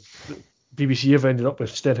BBC have ended up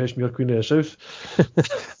with Stenhousemuir Queen of the South.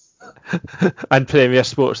 And Premier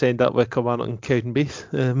Sports end up with Kilmarnock and Cowdenbeath.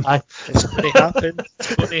 It's going to happen.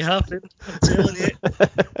 It's going to happen. I'm telling you.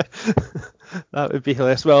 That would be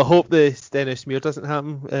hilarious. Well, I hope the Stenhousemuir doesn't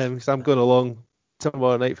happen, because I'm going along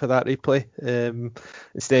tomorrow night for that replay.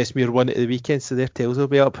 Stenhousemuir won it at the weekend, so their tails will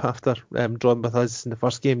be up after drawing with us in the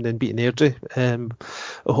first game, then beating Airdrie.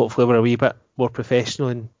 Hopefully we're a wee bit more professional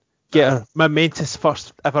and get a momentous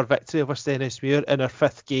first ever victory over Stenhousemuir in our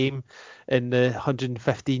 5th game in the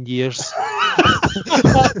 115 years.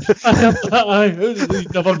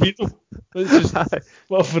 Never beat them. It's just,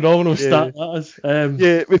 what a phenomenal stat that is.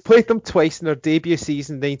 Yeah, we played them twice in our debut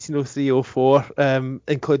season, 1903-04,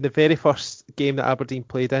 including the very first game that Aberdeen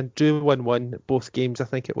played in. Drew 1-1 both games, I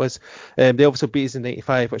think it was. They also beat us in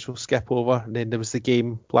 95, which we'll skip over, and then there was the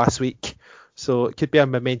game last week. So it could be a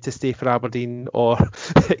momentous day for Aberdeen, or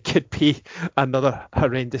it could be another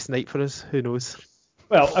horrendous night for us. Who knows?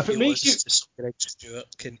 Well, if it makes you... Greg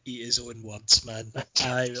Stewart can eat his own words, man.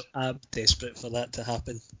 I'm desperate for that to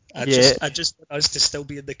happen. I just want us to still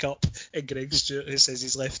be in the cup, and Greg Stewart, who says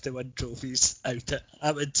he's left to win trophies, out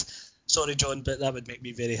it. Sorry, John, but that would make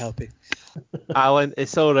me very happy. Alan,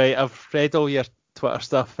 it's all right. I've read all your Twitter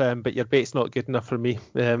stuff, but your bait's not good enough for me.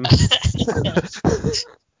 Fishing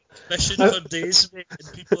for days, mate,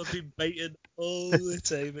 and people have been biting all the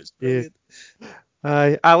time. It's brilliant.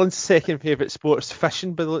 Alan's second favourite sport's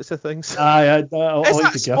fishing, by the looks of things. I Is like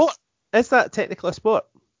that the sport? gift. Is that technically a sport?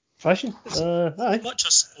 Fashion? Aye. As much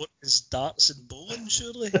a sport as darts and bowling,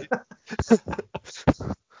 surely.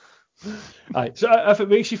 Aye. So if it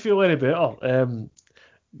makes you feel any better,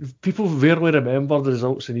 people rarely remember the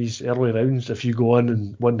results in these early rounds if you go on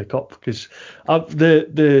and win the cup, because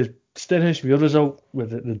the Stenhousemuir result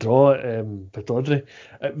with the draw at Pittodrie,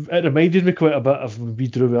 it reminded me quite a bit of when we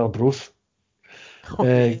drew with Arbroath.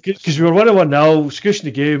 Because we were 1-1 now, scushing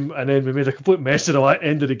the game, and then we made a complete mess of the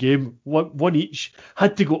end of the game. One each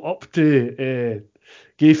had to go up to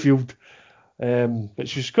Gayfield,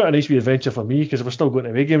 which was quite a nice wee adventure for me because I was still going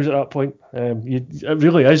to away games at that point. It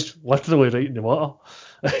really is literally right in the water.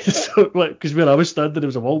 Because where I was standing, there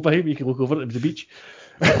was a wall behind me. You could look over it, it was the beach.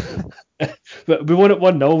 But we won it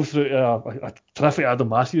 1-0 through a terrific Adam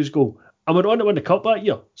Matthews goal, and we're on to win the cup that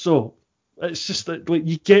year. So it's just that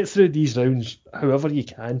you get through these rounds however you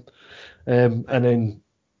can, and then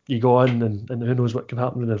you go on, and who knows what can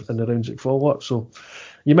happen in the rounds that follow up. So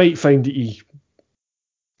you might find that you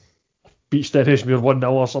beat Stenhousemuir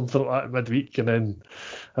 1-0 or something like that midweek, and then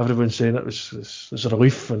everyone's saying it was a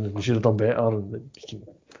relief and we should have done better, and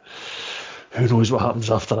who knows what happens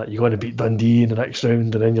after that. You're going to beat Dundee in the next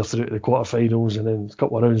round, and then you're through to the quarterfinals, and then a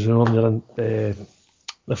couple of rounds more and you're in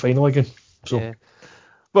the final again. So, yeah.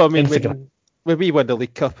 Well, I mean, when we won the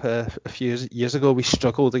League Cup a few years ago, we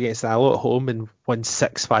struggled against Alloa at home and won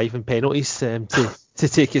 6-5 in penalties to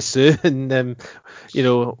take us through, and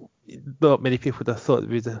not many people would have thought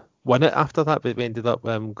we'd have won it after that, but we ended up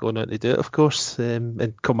going on to do it, of course.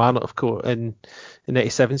 And Kilmarnock, of course, in the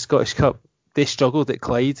 97 Scottish Cup, they struggled at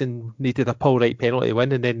Clyde and needed a Paul Wright penalty to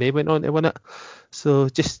win, and then they went on to win it. So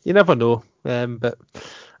just, you never know. But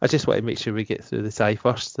I just want to make sure we get through the tie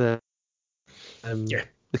first.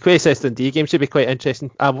 The Quayseth Dundee game should be quite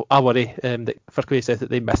interesting. I worry that for Quayseth that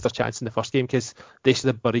they missed their chance in the first game because they should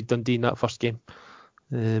have buried Dundee in that first game.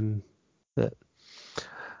 But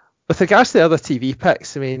with regards to the other TV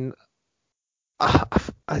picks, I mean,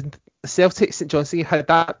 Celtic St Johnstone, had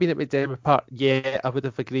that been at McDermott Park, I would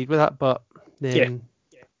have agreed with that, but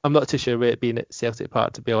I'm not too sure with it being at Celtic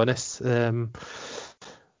Park, to be honest.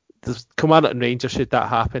 There's Kilmarnock and Rangers, should that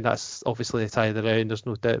happen, that's obviously a tie of the round, there's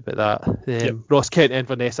no doubt about that. Ross County and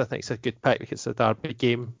Inverness, I think it's a good pick because it's a derby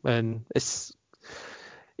game, and it's,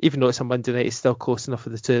 even though it's a Monday night, it's still close enough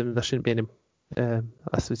for the two of them. There shouldn't be any I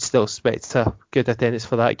would still expect a good attendance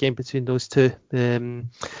for that game between those two.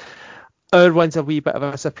 Our one's a wee bit of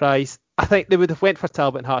a surprise. I think they would have went for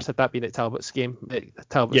Talbot and Hearts had that been at Talbot's game,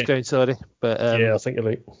 Talbot's ground, sorry. But I think you're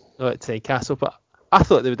right. Not at Tynecastle, but I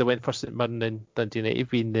thought they would have went for St Mirren and Dundee United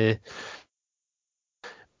being the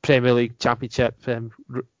Premier League Championship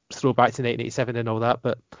throwback to 1987 and all that.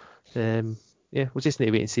 But we'll just need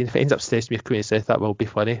to wait and see. If it ends up Stenhousemuir Quayseth, that will be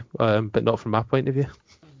funny, but not from my point of view.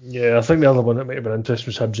 Yeah, I think the other one that might have been interesting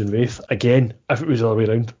was Hibs and Raith. Again, if it was the other way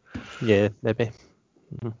around. Yeah, maybe.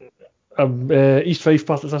 East Fife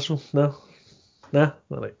part of this one? No? Nah?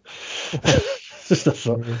 All right. Just a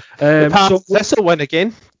thought. So this will win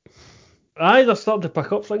again. Aye, they're starting to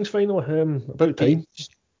pick up things finally. About time.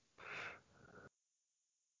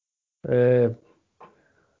 I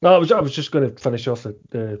was just going to finish off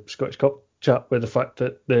the Scottish Cup chat with the fact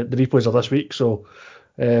that the replays are this week. So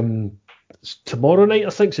tomorrow night, I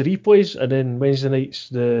think, it's the replays, and then Wednesday night's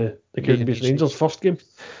the Cowdenbeath Rangers first game.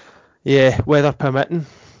 Yeah, weather permitting.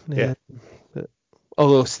 Yeah.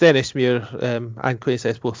 Although Stenhousemuir and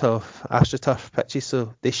Quayseth both have AstroTurf pitches,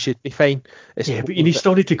 so they should be fine. But you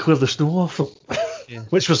still need to clear the snow off them,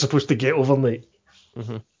 which we're supposed to get overnight.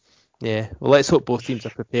 Mm-hmm. Yeah, well, let's hope both teams are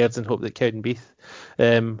prepared and hope that Cowdenbeath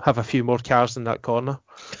have a few more cars in that corner.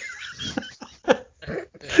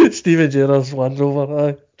 Stephen Gerrard's Land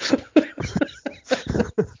Rover,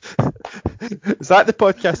 Is that the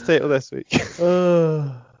podcast title this week?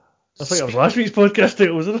 I think it was last week's podcast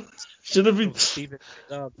title, wasn't it? Should have been. Stephen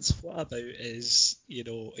Gerrard, what about is,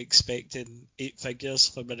 expecting 8 figures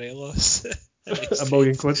for Morelos? $1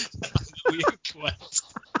 million quid. $1 million quid.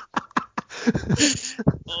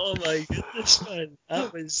 Oh my goodness, man.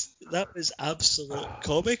 That was absolute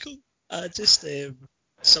comical. I just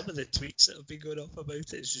some of the tweets that have been going up about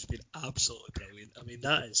it has just been absolutely brilliant. I mean,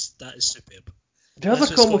 that is superb. The other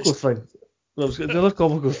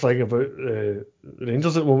comical thing about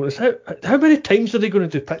Rangers at the moment is how many times are they going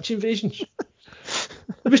to do pitch invasions?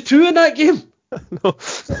 There was 2 in that game. No.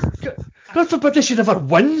 God forbid they should ever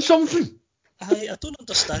win something. I don't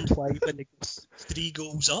understand why when they go 3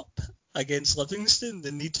 goals up against Livingston,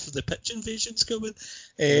 the need for the pitch invasion's coming.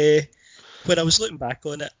 When I was looking back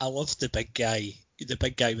on it, I loved the big guy with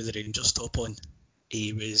the Rangers top on.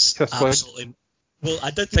 He was absolutely... Well,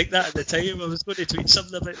 I did think that at the time. I was going to tweet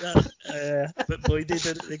something about that, but Boydie did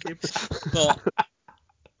it in the game. But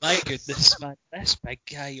my goodness, man, this big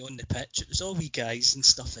guy on the pitch, it was all wee guys and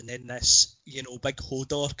stuff, and then this, big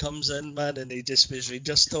Hodor comes in, man, and he just was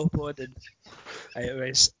Rangers top on, and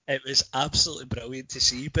it was absolutely brilliant to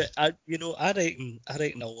see. But I reckon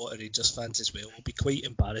a lot of Rangers fans as well will be quite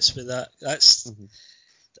embarrassed with that. That's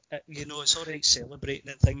it's all right celebrating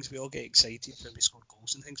and things. We all get excited when we score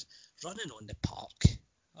goals and things. Running on the park,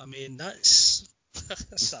 I mean, that's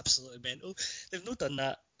absolutely mental. They've not done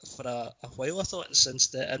that for a while, I thought, since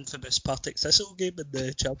the infamous Partick Thistle game in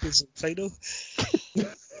the Champions League final.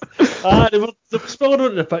 They were spilling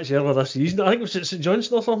onto the pitch earlier this season. I think it was at St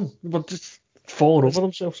Johnstone or something. They were just falling over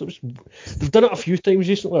themselves. They've done it a few times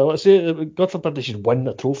recently. Let's say, God forbid they should win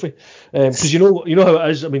a trophy. Because you know how it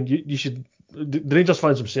is. I mean, you should. The Rangers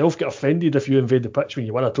fans themselves get offended if you invade the pitch when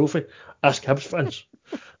you win a trophy. Ask Hibs fans.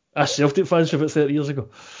 Ask Celtic fans for about 30 years ago.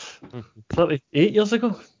 38 years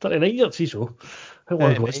ago? 39 years, see so. How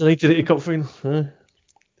long was the 1980 Cup final?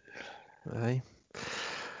 Aye.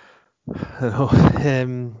 I know.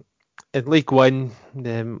 In League One,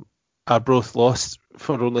 Arbroath lost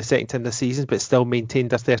for only second time this season, but still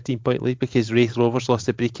maintained a 13-point lead because Raith Rovers lost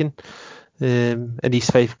to Brecon. And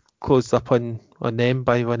East Fife closed up on them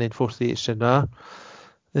by winning 4-3 at Stranraer.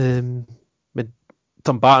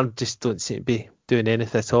 Dumbarton just don't seem to be doing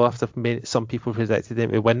anything at all after some people predicted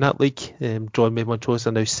them to win that league. Drawing with Montrose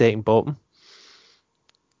are now second bottom.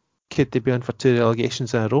 Could they be on for 2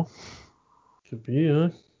 relegations in a row? Could be, yeah.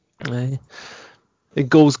 Aye. And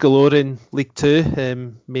goals galore in League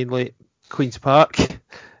 2, mainly Queen's Park.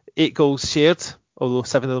 8 goals shared, although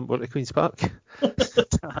 7 of them were at Queen's Park.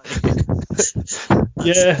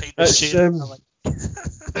 Yeah, it's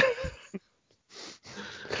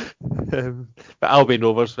but Albion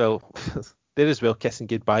Rovers, well, they're as well kissing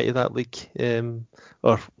goodbye to that league,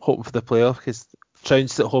 or hoping for the playoff, because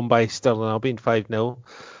trounced at home by Stirling Albion 5-0.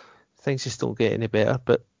 Things just don't get any better.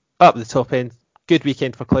 But up the top end, good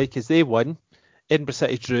weekend for Clyde because they won. Edinburgh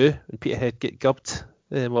City drew and Peterhead get gubbed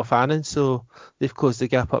off Annan, so they've closed the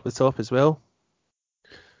gap up the top as well.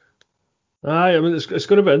 Aye, I mean it's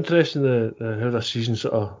going to be interesting how this season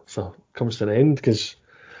sort of comes to an end, because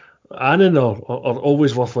Annan are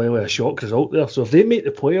always worthwhile a shock result there. So if they make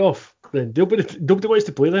the playoff, then nobody wants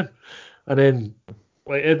to play them, and then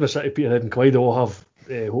like Edinburgh City, Peterhead, and Clyde all have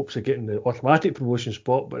hopes of getting the automatic promotion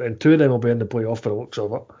spot, but then 2 of them will be in the playoff for the looks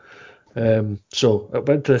of it. So it'll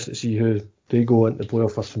be interesting to see who they go into the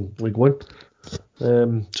playoff with from League One.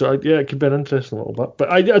 It could be an interesting little bit.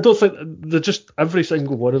 But I don't think they're just every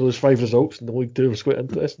single one of those 5 results in the League 2 was quite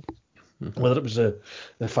interesting. Whether it was the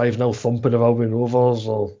 5-0 thumping of Albion Rovers,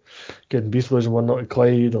 or Giddenbeath losing 1-0 to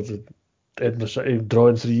Clyde, or the Edinburgh City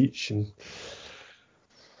drawing 3 each, and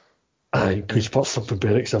Queen's Park thumping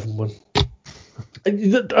Berwick 7-1.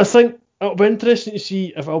 I think it'll be interesting to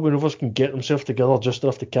see if Albion Rovers can get themselves together just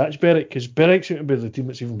enough to catch Berwick, because Berwick seem to be the team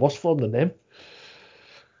that's even worse for them than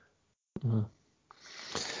them.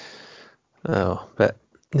 Oh, but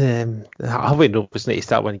Albion Rovers need to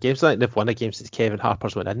start winning games. I think they've won a game since Kevin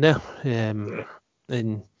Harper's went in there,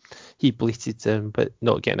 and he bleated, but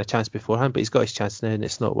not getting a chance beforehand. But he's got his chance now, and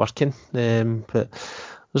it's not working. But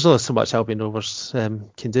there's only so much Albion Rovers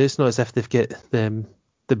can do. It's not as if they've got the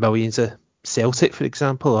millions of Celtic, for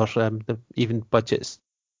example, or even budgets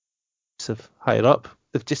of higher up.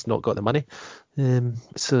 They've just not got the money.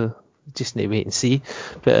 So just need to wait and see.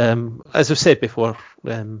 But as I've said before,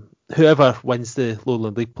 whoever wins the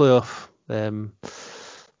Lowland League playoff,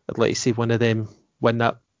 I'd like to see one of them win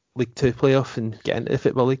that League 2 playoff and get into the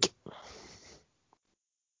Football League.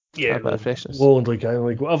 Yeah, a bit of freshness. Lowland League,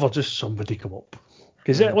 whatever, just somebody come up.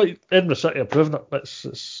 Because like Edinburgh City are proving it,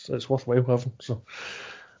 it's worthwhile having. So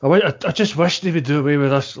I just wish they would do away with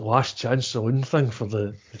this last chance saloon thing for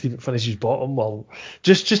the team that finishes bottom. Well,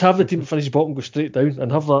 just have the team that finishes bottom go straight down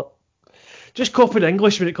and have that. Just copy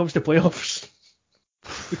English when it comes to playoffs.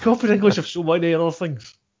 We copied English of so many other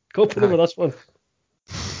things. Copy them with this one.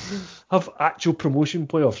 Have actual promotion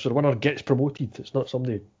playoffs so the winner gets promoted. It's not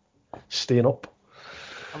somebody staying up.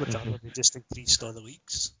 I would rather they just increased all the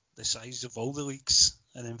leagues, the size of all the leagues,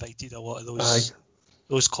 and invited a lot of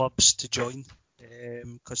those clubs to join,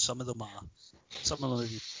 because some of them are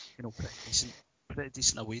pretty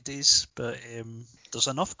decent away days, but there's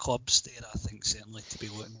enough clubs there, I think, certainly to be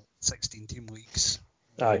looking at 16-team leagues.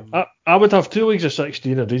 Aye. I would have 2 leagues of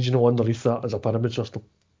 16, a regional underneath that as a pyramid system.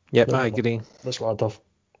 Yep, I agree. That's what I'd have.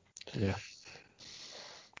 Yeah.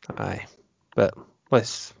 Aye. But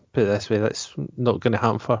let's put it this way, that's not going to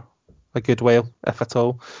happen for a good while, if at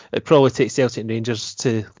all. It probably takes Celtic and Rangers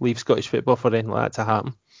to leave Scottish football for anything like that to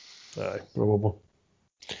happen. Aye, probably.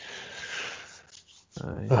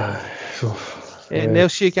 Aye. So, anything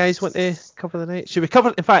else you guys want to cover the night? Should we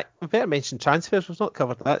cover, in fact, we better mention transfers. We've not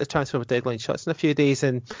covered that. The transfer deadline shuts in a few days,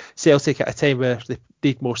 and Celtic at a time where they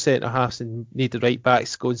need more centre halves and need the right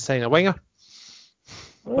backs go and sign a winger.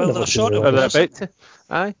 Well, they're short of Are they about to?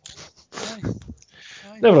 Aye.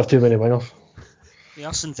 Never have too many wingers. The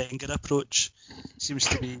Arsene Wenger approach seems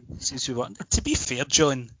to be working. To be fair,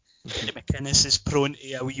 John, McInnes is prone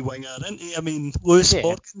to a wee winger, isn't he? I mean, Lewis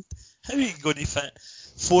Morgan, how are you going to fit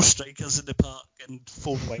 4 strikers in the park and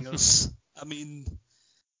 4 wingers? I mean,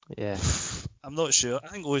 I'm not sure. I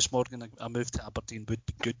think Lewis Morgan, a move to Aberdeen would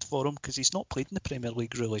be good for him because he's not played in the Premier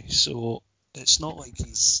League really. So it's not like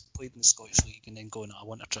he's played in the Scottish League and then going, I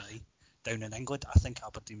want to try down in England. I think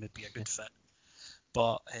Aberdeen would be a good fit.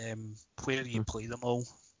 But where you play them all,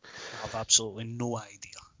 I have absolutely no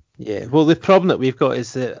idea. Yeah, well, the problem that we've got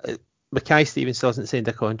is that Mackay Stevens still hasn't signed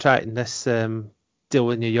a contract, and this deal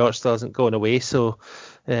with New York still hasn't gone away. So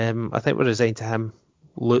I think we're resigned to him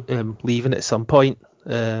leaving at some point.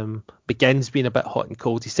 McGinn's been a bit hot and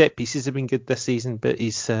cold. His set pieces have been good this season, but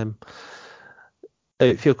his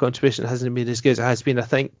outfield contribution hasn't been as good as it has been. I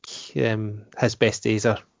think his best days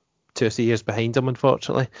are 2 or 3 years behind him,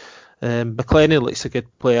 unfortunately. McLennan looks a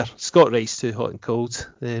good player. Scott Wright's too hot and cold.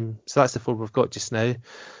 So that's the 4 we've got just now.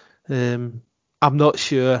 I'm not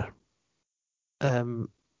sure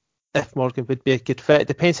if Morgan would be a good fit. It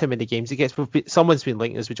depends how many games he gets. Someone's been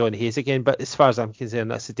linking us with Johnny Hayes again, but as far as I'm concerned,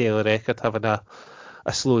 that's a daily record, having a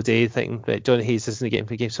slow day, thinking that Johnny Hayes isn't getting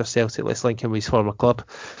for games for Celtic, let's link him with his former club.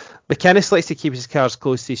 McInnes likes to keep his cards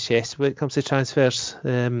close to his chest when it comes to transfers.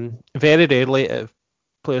 Very rarely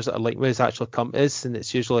players that are linked with his actual come to us, and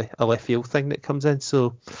it's usually a left field thing that comes in,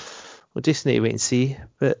 so we'll just need to wait and see.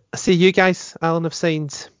 But I see you guys, Alan, have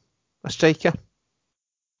signed a striker,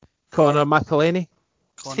 Conor McElhenney.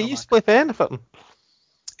 He used to play for Everton.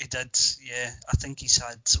 He did, yeah. I think he's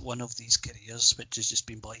had one of these careers which has just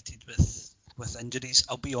been blighted with injuries.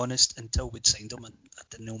 I'll be honest, until we'd signed him, I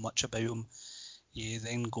didn't know much about him. You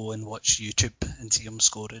then go and watch YouTube and see him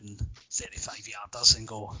scoring 35-yarders and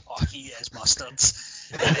go, oh, he is mustard.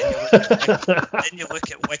 And then you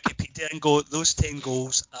look at Wikipedia and go, those 10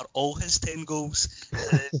 goals are all his 10 goals.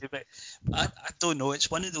 I don't know.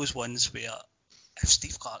 It's one of those ones where if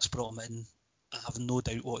Steve Clarke's brought him in, I have no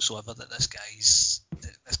doubt whatsoever that this guy's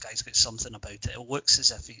got something about it. It looks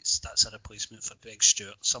as if that's a replacement for Greg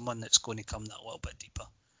Stewart, someone that's going to come that little bit deeper.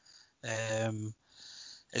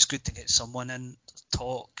 It's good to get someone in,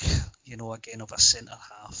 talk, again of a centre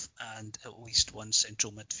half and at least one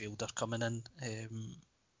central midfielder coming in.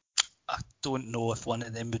 I don't know if one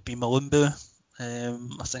of them would be Malumbu.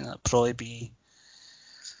 I think that'd probably be.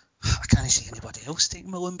 I can't see anybody else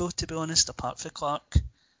taking Malumbu, to be honest, apart from Clarke.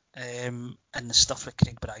 And the stuff with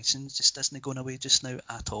Craig Bryson just isn't going away just now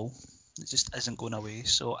at all. It just isn't going away.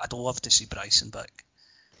 So I'd love to see Bryson back.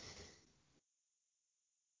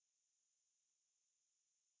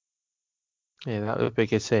 Yeah, that would be a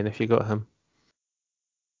good sign if you got him.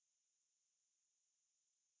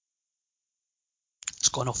 It's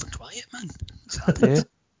gone off and quiet, man. Yeah.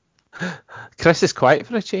 Chris is quiet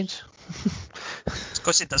for a change. It's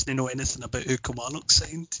because he doesn't know anything about who Kilmarnock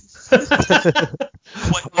signed.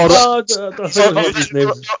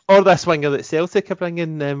 or this winger that Celtic are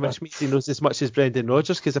bringing, which means he knows as much as Brendan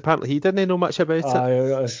Rodgers, because apparently he didn't know much about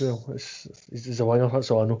it. He's a winger,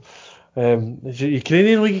 that's all I know. Is it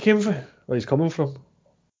Ukrainian league he came from? Where he's coming from?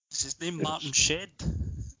 Is his name Martin Shed?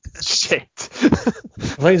 Shit. I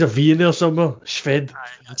think there's a V in there somewhere. Shved.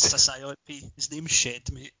 That's a silent P. His name's Shed,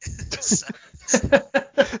 mate.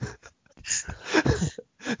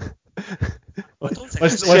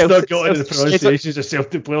 Let's not go into the pronunciations of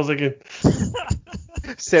Celtic players again.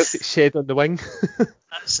 Celtic Shed on the wing.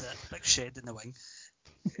 That's it. Big Shed in the wing.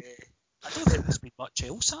 I don't think there's been much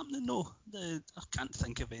else happening though. I can't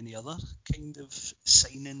think of any other kind of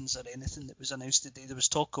signings or anything that was announced today. There was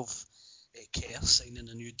talk of Kerr signing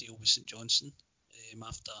a new deal with St Johnstone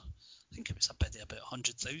after, I think it was a bid of about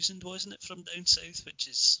 100,000, wasn't it, from down south, which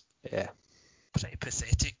is pretty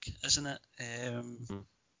pathetic, isn't it?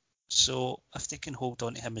 So if they can hold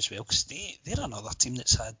on to him as well, because they're another team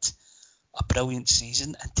that's had a brilliant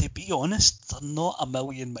season, and to be honest, they're not a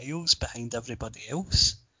million miles behind everybody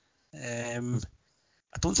else. I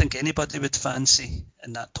don't think anybody would fancy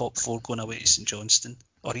in that top 4 going away to St Johnstone.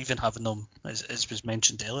 or even having them, as was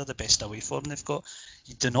mentioned earlier, the best away form they've got.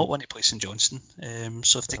 You do not want to play St Johnstone.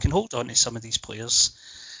 So if they can hold on to some of these players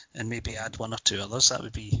and maybe add one or two others, that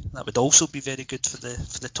would also be very good for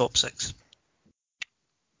the top six.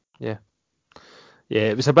 Yeah,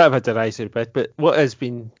 it was a bit of a derisory bid, but what has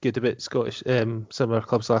been good about Scottish some of our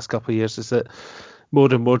clubs the last couple of years is that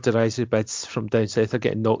more and more derisory bids from down south are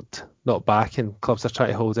getting knocked back, and clubs are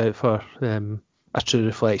trying to hold out for a true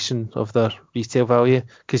reflection of their retail value.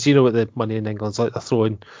 Because you know what the money in England's like, they're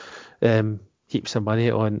throwing heaps of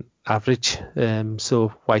money on average.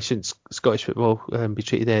 So why shouldn't Scottish football be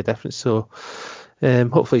treated any different? So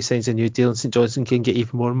hopefully he signs a new deal and St Johnstone can get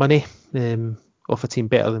even more money off a team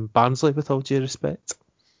better than Barnsley, with all due respect.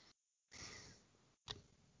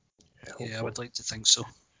 Yeah, I would like to think so.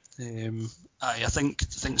 I think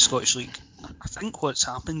the Scottish League, I think what's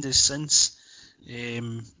happened is since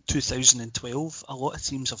 2012, a lot of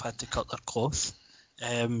teams have had to cut their cloth,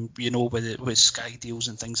 with Sky deals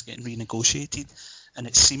and things getting renegotiated, and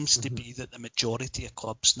it seems to be that the majority of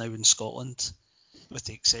clubs now in Scotland, with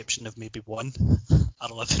the exception of maybe one, are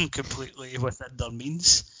living completely within their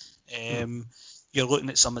means. You're looking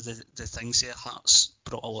at some of the things here. Hearts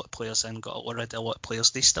brought a lot of players in, got rid of a lot of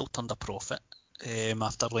players. They still turned a profit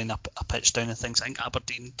after laying a pitch down and things. I think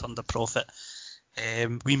Aberdeen turned a profit.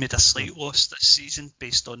 We made a slight loss this season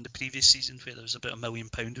based on the previous season where there was about £1 million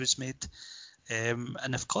was made.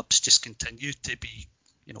 And if clubs just continue to be,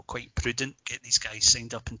 quite prudent, get these guys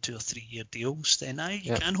signed up in 2 or 3 year deals, then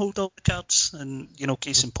you can hold all the cards. And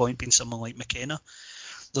case in point being someone like McKenna.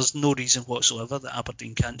 There's no reason whatsoever that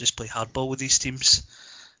Aberdeen can't just play hardball with these teams.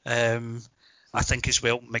 I think as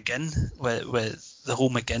well McGinn, with the whole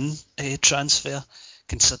McGinn transfer,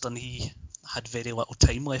 considering he had very little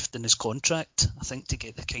time left in his contract, I think to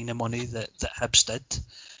get the kind of money that Hibs did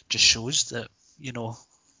just shows that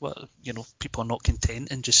people are not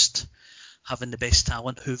content in just having the best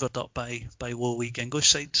talent hoovered up by low league English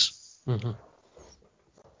sides. Mm-hmm.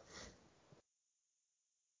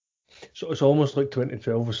 So it's almost like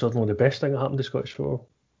 2012 was suddenly the best thing that happened to Scottish football.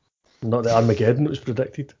 Not the Armageddon that was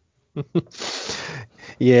predicted.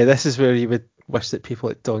 Yeah, this is where you would wish that people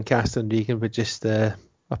like Doncaster and Regan would just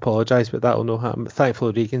apologise, but that will not happen. But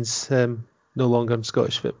thankfully Regan's no longer in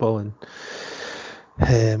Scottish football,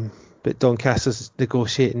 and but Doncaster's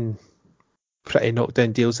negotiating pretty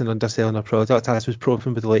knockdown deals and underselling their product, as was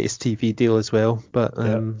proven with the latest TV deal as well. But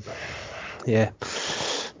yeah,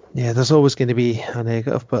 there's always going to be a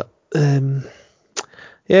negative, but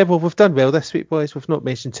well, we've done well this week, boys. We've not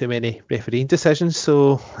mentioned too many refereeing decisions,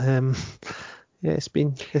 so it's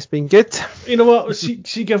been good. You know what?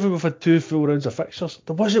 See, given we've had 2 full rounds of fixtures,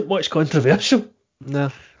 there wasn't much controversial.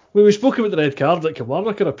 No. We spoke about the red card that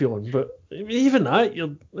Kilmarnock are appealing, but even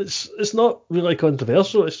that, it's not really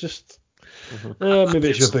controversial. It's just maybe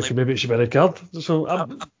it should be a red card. So I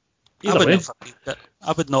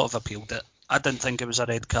would not have appealed it. I didn't think it was a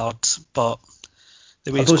red card, but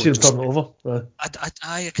the way I don't see them turn it over.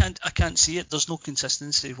 I can't see it. There's no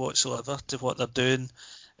consistency whatsoever to what they're doing.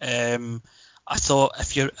 I thought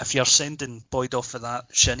if you're sending Boyd off for that,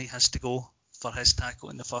 Shinnie has to go for his tackle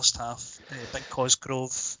in the first half. Big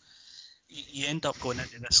Cosgrove, you end up going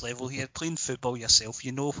into this level here, playing football yourself.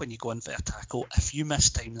 You know when you go in for a tackle, if you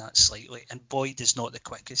mistime that slightly, and Boyd is not the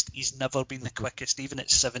quickest. He's never been the quickest. Even at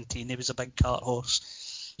 17, he was a big cart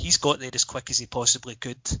horse. He's got there as quick as he possibly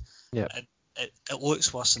could. Yeah. It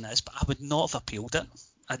looks worse than it is, but I would not have appealed it.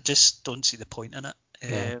 I just don't see the point in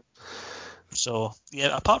it. So,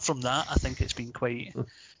 apart from that, I think it's been quite...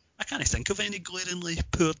 I can't think of any glaringly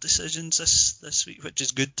poor decisions this week, which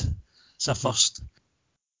is good. It's a first.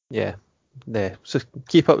 Yeah. So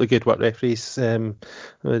keep up the good work, referees. And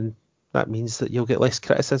that means that you'll get less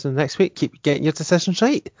criticism next week. Keep getting your decisions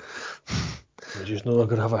right. You just know they're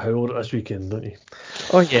going to have a howler this weekend, don't you?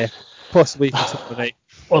 Oh, yeah. Possibly even something right.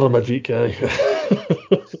 Or a midweek,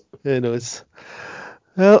 Who knows?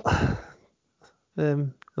 Well,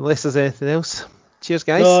 unless there's anything else. Cheers,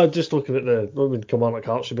 guys. No, just looking at Kilmarnock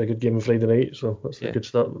Hearts should be a good game on Friday night, so that's a good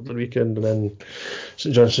start of the weekend. And then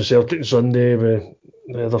St Johnstone Celtic on Sunday, with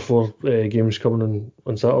the other 4 games coming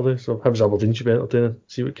on Saturday. So Hibs Aberdeen should be entertaining.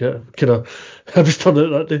 See what kind of Hibs turn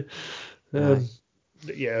out that day.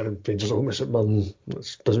 Rangers at home at St Mirren.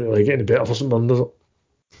 It doesn't really get any better for St Mirren, does it?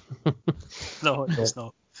 No, it's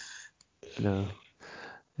not. No.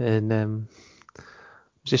 And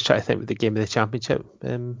just trying to think what the game of the championship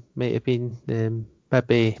might have been.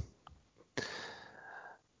 Maybe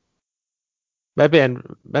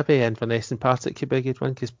Inverness and Partick could be a good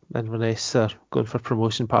one, because Inverness are going for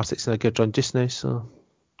promotion. Partick's in a good run just now, so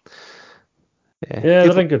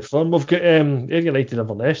they're in good form. We've got Ayr United and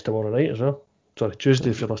Inverness tomorrow night as well. Sorry, Tuesday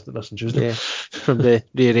if you're listening to this on Tuesday. Yeah, from the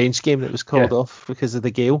rearranged game that was called off because of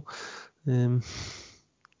the gale, to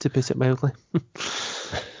put it mildly.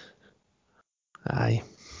 Aye.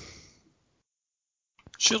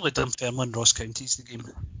 Surely Dunfermline Ross County's the game.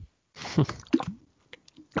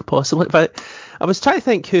 Possibly, but I was trying to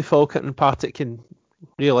think who Falkirk and Partick can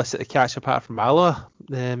realistically catch apart from Alloa.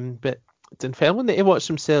 But Dunfermline need to watch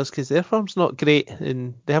themselves because their form's not great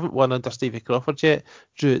and they haven't won under Stevie Crawford yet.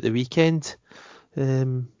 Drew at the weekend.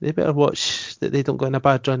 They better watch that they don't go in a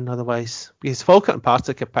bad run otherwise. Because Falkirk and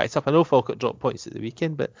Partick have picked up. I know Falkirk dropped points at the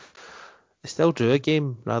weekend, but they still drew a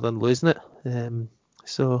game rather than losing it.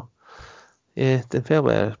 So yeah,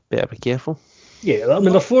 Dunfermline better be careful. Yeah, I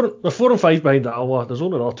mean they're 4 and 5 behind Alloa. There's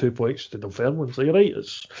only another 2 points to Dunfermline. So you're right,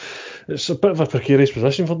 it's a bit of a precarious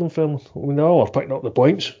position for Dunfermline. I mean Alloa are picking up the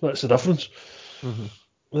points. That's the difference. Mm-hmm.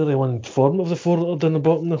 They're the one form of the 4 that are down the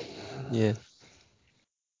bottom now. Yeah.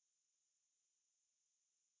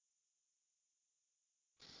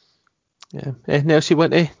 Yeah. Anything else you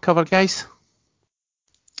want to cover, guys?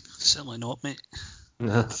 Certainly not, mate.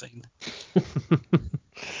 No. Fine.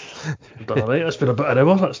 Done alright. It's been about an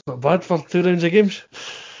hour. That's not bad for 2 rounds of games.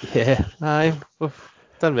 Yeah, aye, we've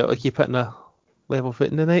done well to keep it in a level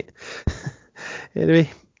footing tonight.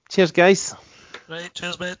 Anyway, cheers, guys. Right,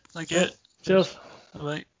 cheers, mate. Thank you. Cheers.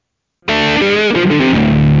 Bye.